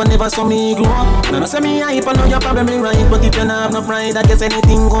move, and never saw me grow up. Now say me hype, I know you're probably right, but if you don't have no pride, I guess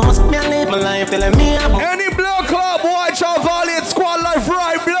anything goes. Me I live my life telling me I'm any blood club, watch our Valiant Squad life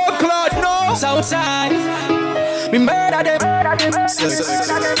right, blood club, no. Southside, we murder them.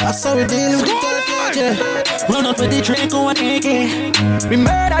 I saw we deal with the KJ. Run up with the Draco and AK. We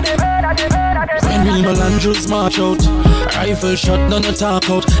murder them. When Wilbur Andrews march out, rifle shot, none of talk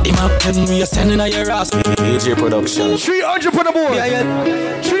out. The Mach 10, we are standing on your ass. AJ Production. 300 on the board. Yeah,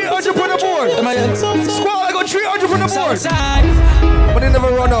 yeah. 300 on the board. Squad, I got 300 on the board. Southside. Money never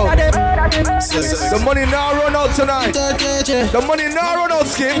run out. The money now run out tonight. The money now run out,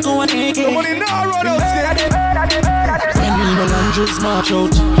 Skin. The money now run out, Skin. When Wilbur Andrews march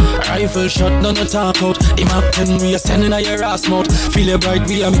out, rifle shot, none of talk out. The Mach 10, we are standing on your ass mouth. Feel it bright,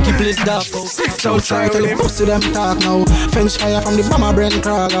 we are making place dark. Southside, tell the pussy them talk now. French fire from the bomber brain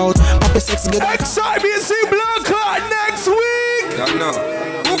crowd out. Happy sex get out. XSYTMENT blood clot next week.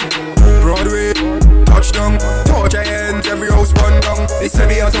 Broadway, touchdown. Touch your hands, every house run down. This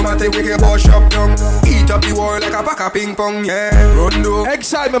semi-automatic, we can boss shop down. Eat up the wall like a pack of ping pong, yeah. Run down.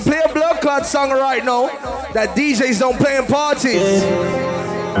 XSYTMENT, play a blood clot song right now that DJs don't play in parties.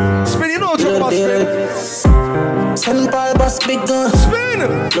 Spin, you know what I'm talking about, Spin. St. Paul bust big guns.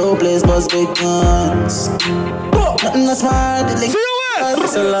 Spin. Low place bust big guns. Nothing that's smart. Like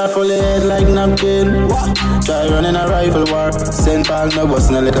sell off full head like napkin. Try running a rifle war. St. Paul no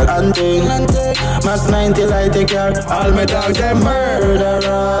bust no little hunting. Mac 90 light take care. All my dogs them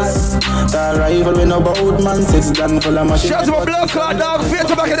murderers. That rifle with no boat man. 6 gun full of machine. Shout to my blood clot dog. Fear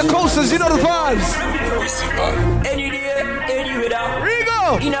to back in the coasters. You know the vibes. Any day, anywhere down.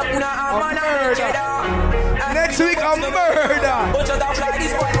 Rigo. I'm murder. Next week I'm murder. Bunch of dogs like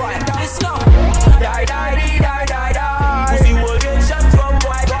this boy. Die, die, die, die, die, die. Pussy will get shot from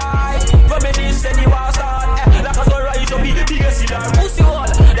boy, boy. For me this and the war start. Like a soul right to be the biggest killer. Pussy will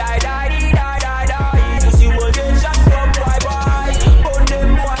die, die, die, die, die. Pussy will get shot from boy, boy. Burn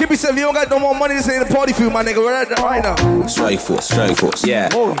them boy. Keep yourself, you don't got no more money to say in the party for you, my nigga. We're at right now. Strike force, yeah.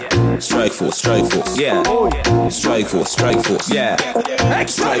 Oh, yeah. Strike force, yeah. Oh, yeah. Strike force, yeah.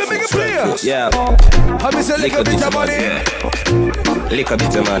 XSYTMENT, make it clear. Yeah. Have you said lick a bit of money? Lick a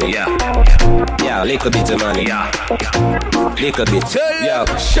bit of money, yeah. Yeah, lick a bit of money, yeah. Lick a bit, yeah.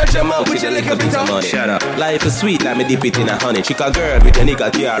 Shut your mouth with your lick a bit of money. Shut up. Life is sweet, let me dip it in a honey. Chick a girl with a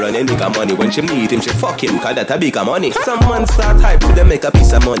nigga tear and a nigga money. When she meet him, she fuck him, cause that a bigger money. Someone start hype to them make a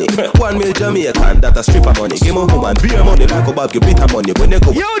piece of money. 1 mil Jamaican, that a stripper money. Give me woman, beer money, like a bag, you bitter money. When they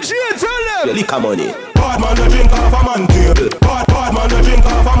go, yo, G, tell them. Liquor money. Bad man, no drink off a man table. Bad man, no drink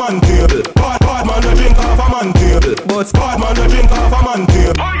off a man table. Bad man, man no drink off a man table. But bad man no drink off a man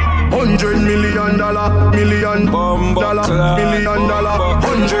table. $100 million, million dollar, $1 million,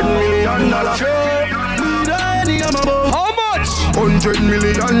 $100 million. How much? $100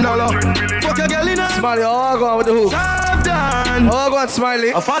 million. Fuck your girl in a Smiley, oh, go on with the hook. Oh, go on, Smiley.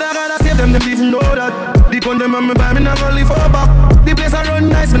 A father gotta save them even know that. The gun them on me buy me not gonna leave for back. The place I run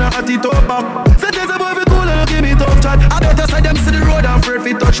nice, me not hot it up back. Say there's a boy fi cool and give me tough chat. I better side them to the road and afraid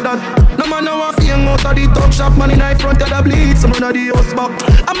fi touch that. No man now a feel out of the talk shop. Man in the front of the bleed, some run of the house back.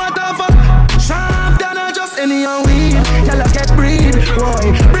 I'm a tough sharp than I just any and weed. Y'all get breed,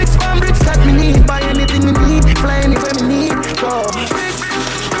 boy. Bricks from bricks that me need. Buy anything me need, fly anywhere me need. Go.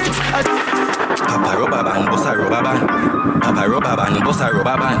 Papa rubber band, bossa rubber band. Papa rubber band, bossa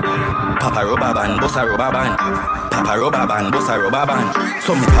rubber band. Papa rubber band, bossa rubber band. Papa rubber band, bossa rubber band.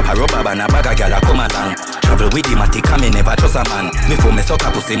 So me papa rubber band, a bag a gyal a come along. Travel with him, I take a me never trust a man. Me for me suck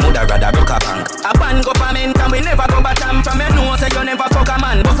a pussy, mother rather broke a bank. A band government and we never go back down. From me know say you never fuck a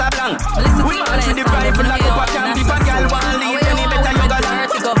man, bossa blank. We march with the rifle like up a camp. If a gyal want leave, then he better you go down. I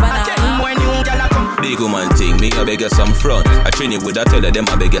tell him when you gyal a come. Big woman thing, me a beg you some front. I train it with a teller, them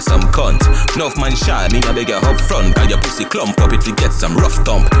I beg you some cunt. Enough man shy, me a beg you up front. Cause your pussy clump up it to get some rough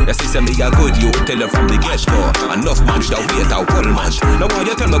thump. Your system me a good, you tell them from the get-go. Enough man should wait a whole match. Now why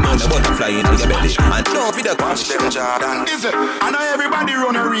you tell me about the butterfly in your belly? And no for the watch them Jordan. Is it? I know everybody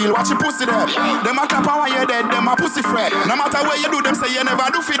run a reel, watch your pussy there. Them a clap and when you're dead, them a pussy fret. No matter where you do, them say you never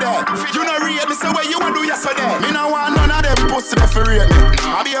do for that. You know real, me say where you want do yesterday. Me no want none of them pussy there for real.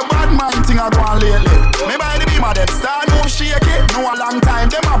 I be a bad man thing I go on lately. Me buy the beam of them start move shake it. No a long time,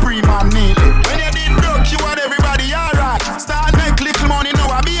 them a pre-man need it. When you did broke, you and everybody alright. Start make little money,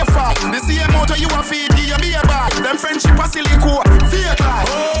 now I be a fuck. The same motor you a feed, give you be a bag. Them friendship a silly cool, fake like.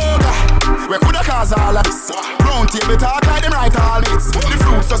 Oh God, we coulda cause all of this. Round table talk like them right all bits. The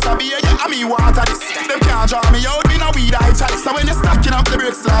fruits just a be a yeah, and me water this. Them can't draw me out, me no weed I chalice. So when you stacking up the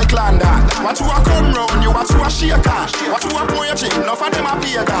bricks like London, watch you a come round, you watch you a shake on. Watch you a pour your chip, enough of them a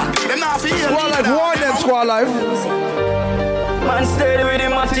pay that. Them not feel Squad Life, warn them, Squad Life. Man steady with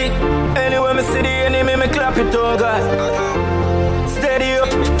him at it. Anywhere me see the enemy, me clap it, oh God. Steady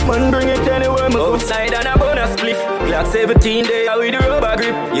up, man bring it anywhere me go. Outside and a bonus split. Clock 17 day with the rubber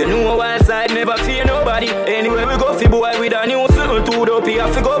grip. You know one side never fear nobody. Anywhere we go, fi boy with a new circle to the P. I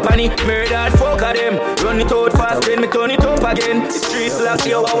fi go panny. Murdered fuck of them. Run it out fast, then me turn it up again. The streets lock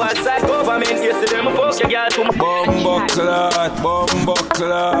you a one side government. Yesterday me fuck your girl to my Bumbo clot, bumbo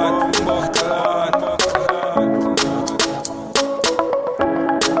clot, bumbo clot.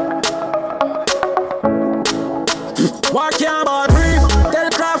 Walk your board brief. Tell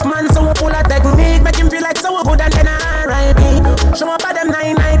Craftman so we pull a technique. Make him feel like so we good and then R.I.P. Show up at them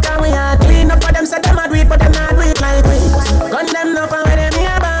 9 night and we are clean up for them. Say them a do it but them not do it like we. Gun them up and where them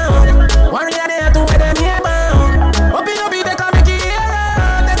here bound. Warrior there to where them here bound. Up in they come make it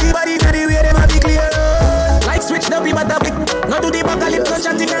out. Everybody know the way them a be clear. Like switch the people but the big. Not do the apocalypse, no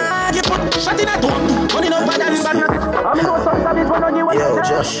shot in a heart. You put shot in a tomb. Running up for them but not. I'm in no some savage one on you. Yo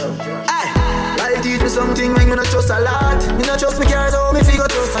Josh. I'll teach me something when you not trust a lot. Me not trust me cars, how me figure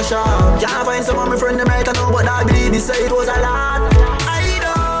trust a shop. Can't find someone my friend them right I know, but I believe me say it was a lot. I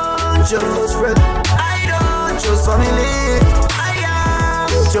don't trust friend, I don't trust family. I am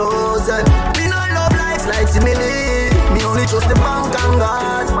chosen. Me no love life like simile. Me only trust the bank and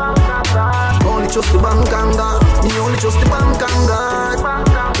God. Only trust the bank and God. Me only trust the bank and God.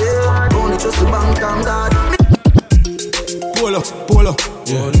 Yeah, only trust the bank and God. Pull up, pull up,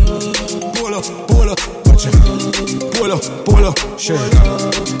 yeah. Pull up, pull up, watch it. Pull up, pull up, shirt.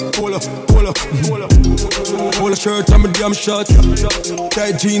 Pull up, pull up, pull up. Pull a shirt and my damn shot.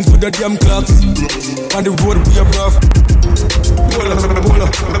 Tight jeans with the damn clocks. On the road we are rough. Pull up, pull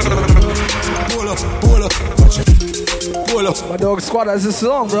up, pull up, pull up, watch it. Pull up. My dog Squad has a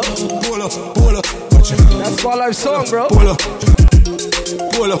song, bro. Pull up, watch it. That's Squad Life song, bro. Pull up.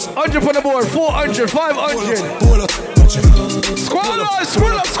 Pull up. 100 on the board, 400, 500. Pull up. Squad Life,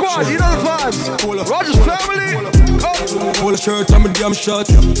 Squad Up Squad, you know the vibes. Rogers family, come. Pull a shirt and my damn shot.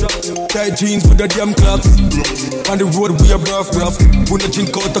 Tight jeans with the damn clocks. On the road we are rough. When I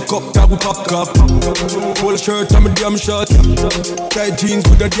drink out the cup, that we pop cup. Pull a shirt and my damn shot. Tight jeans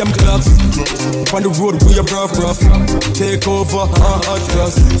with the damn clocks. On the road we are rough. Take over, hot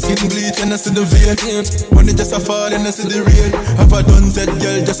cross. Skin bleach and I see the vein. When it just a fall and I see the rain. Have I done that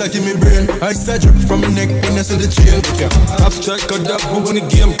girl just a give me brain. I start drip from my neck when I see the chain. Abstract got that move in the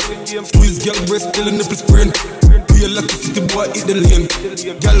game. Squeeze girl breast till the nipple sprain. Real electricity boy hit the lane.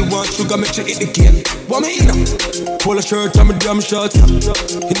 Girl want sugar, make sure hit the cane. Want me in a polo shirt, I'm a damn shorts.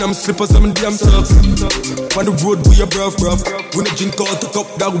 In my slippers, I'm a damn socks. On the road, we a bruv. When the gin call, take up,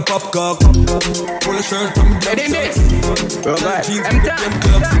 that will pop cock. Polo shirt, I'm a damn socks. Jeans, with the damn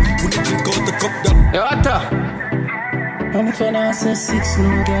clubs. When the gin call, take up, that. I'm a fan of 6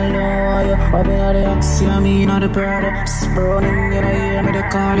 no girl, no you. I've been at the Oxy, I mean on the Prada. Sprawling, you know, hear me, they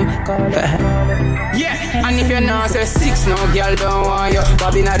call it. Yeah, and if you're not 6 no girl, don't want you.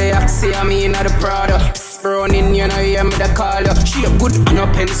 I've been at the Oxy, I mean on the Prada. Running, you know, hear me, they call you. She a good and no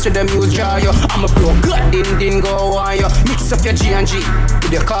pens to the muse jar you. I'm a blow good, didn't go on you. Mix up your G and G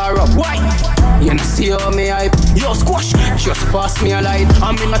with your car up. Why? You know, see how me hype. Yo, squash, just pass me a light.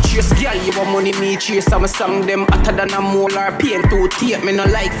 I'm in a chase, girl, you want money, me chase. I'm a song them hotter than a molar. Pain to tape, me no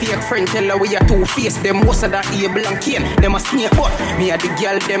like fake friend. Tell her we are two-faced. Them most of that able and cane. Them a snake, but me a the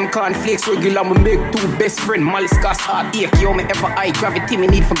girl, them cornflakes. Regular, me make 2 best friend. Malice gas heartache. Yo, me ever high gravity, me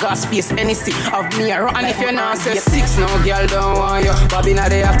need for gas space. NC of me a run. If you not say 6, no girl don't want you. Bobby na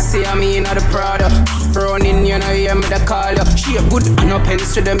the Oxy, I mean na the Prada. Running, you know, hear me the call you. She a good and no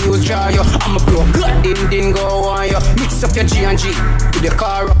pens to the muse jar you. I'm a blow good, didn't go on you. Mix up your G and G with the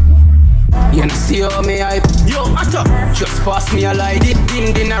car up. You know, see how me hype. Yo, atta, just pass me a light.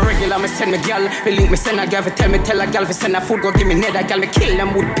 Din a regular, me send me gal. Me link me send a gal, tell a gal, send a food, go give me nether gal. Me kill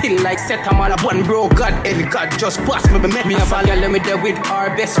them with pill like set them all up one bro. God, every God, just pass me have a gal, me there with our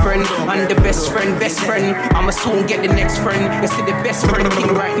best friend. And the best friend. I'ma soon get the next friend. You see the best friend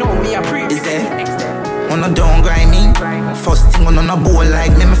thing right now, me a pre. Is there? On a down grimy. First thing on a bowl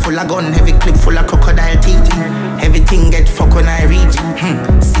like me full of gun, heavy clip full of crocodile teeth. Everything get fuck when I reach.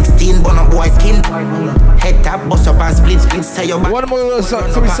 16 bun up boy skin. Head tap, bust up and split, say your back. One more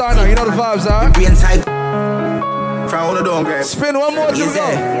song, so we sign out, you know the vibes, huh? Brain side. From on the down grimy. Spin one more to go. Is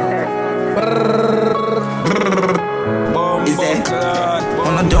there?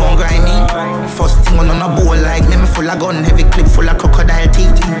 On a down grimy. First thing on a bowl like me full of gun, heavy clip full of crocodile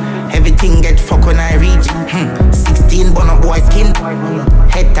teeth. Everything get fuck when I reach. 16 bun up boy skin.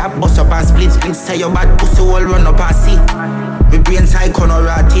 Head tap, bust up and split, say your bad pussy all run up and see. We brain side corner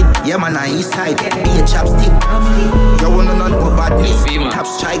rotted. Yeah man, on east side, be a chapstick. You wanna know no badness. Tap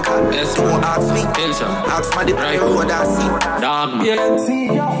striker, don't ask me. Ask for the player road I see. Dog man.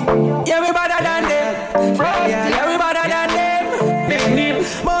 Yeah, we better than them. Yeah, we better than them.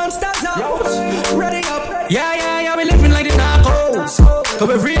 Monsters out, ready up. Yeah, we living like the narcos. Cause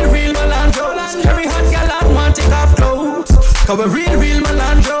we real Melandros. Every hot girl I want take off clothes. Cause we real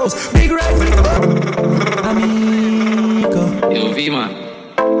Melandros. Big rifle. Amigo. Yo, V-man,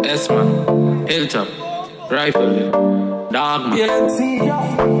 S-man, Hilltop, Rifle, Dog man.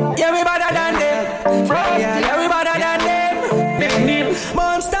 Yeah, we better than them. Yeah, we better than them.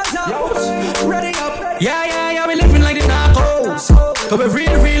 Monsters out, ready up. Yeah, we living like the narcos. Cause we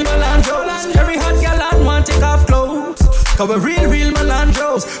real Melandros. Every hot girl I want take off clothes. Cause we real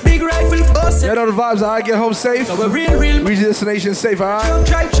Melandros. Big rifle bust. You know the vibes, I get home safe. Cause we real. Reach the destination safe, alright?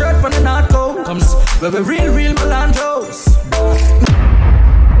 Drive shirt from the North Coast. We're real Melandros.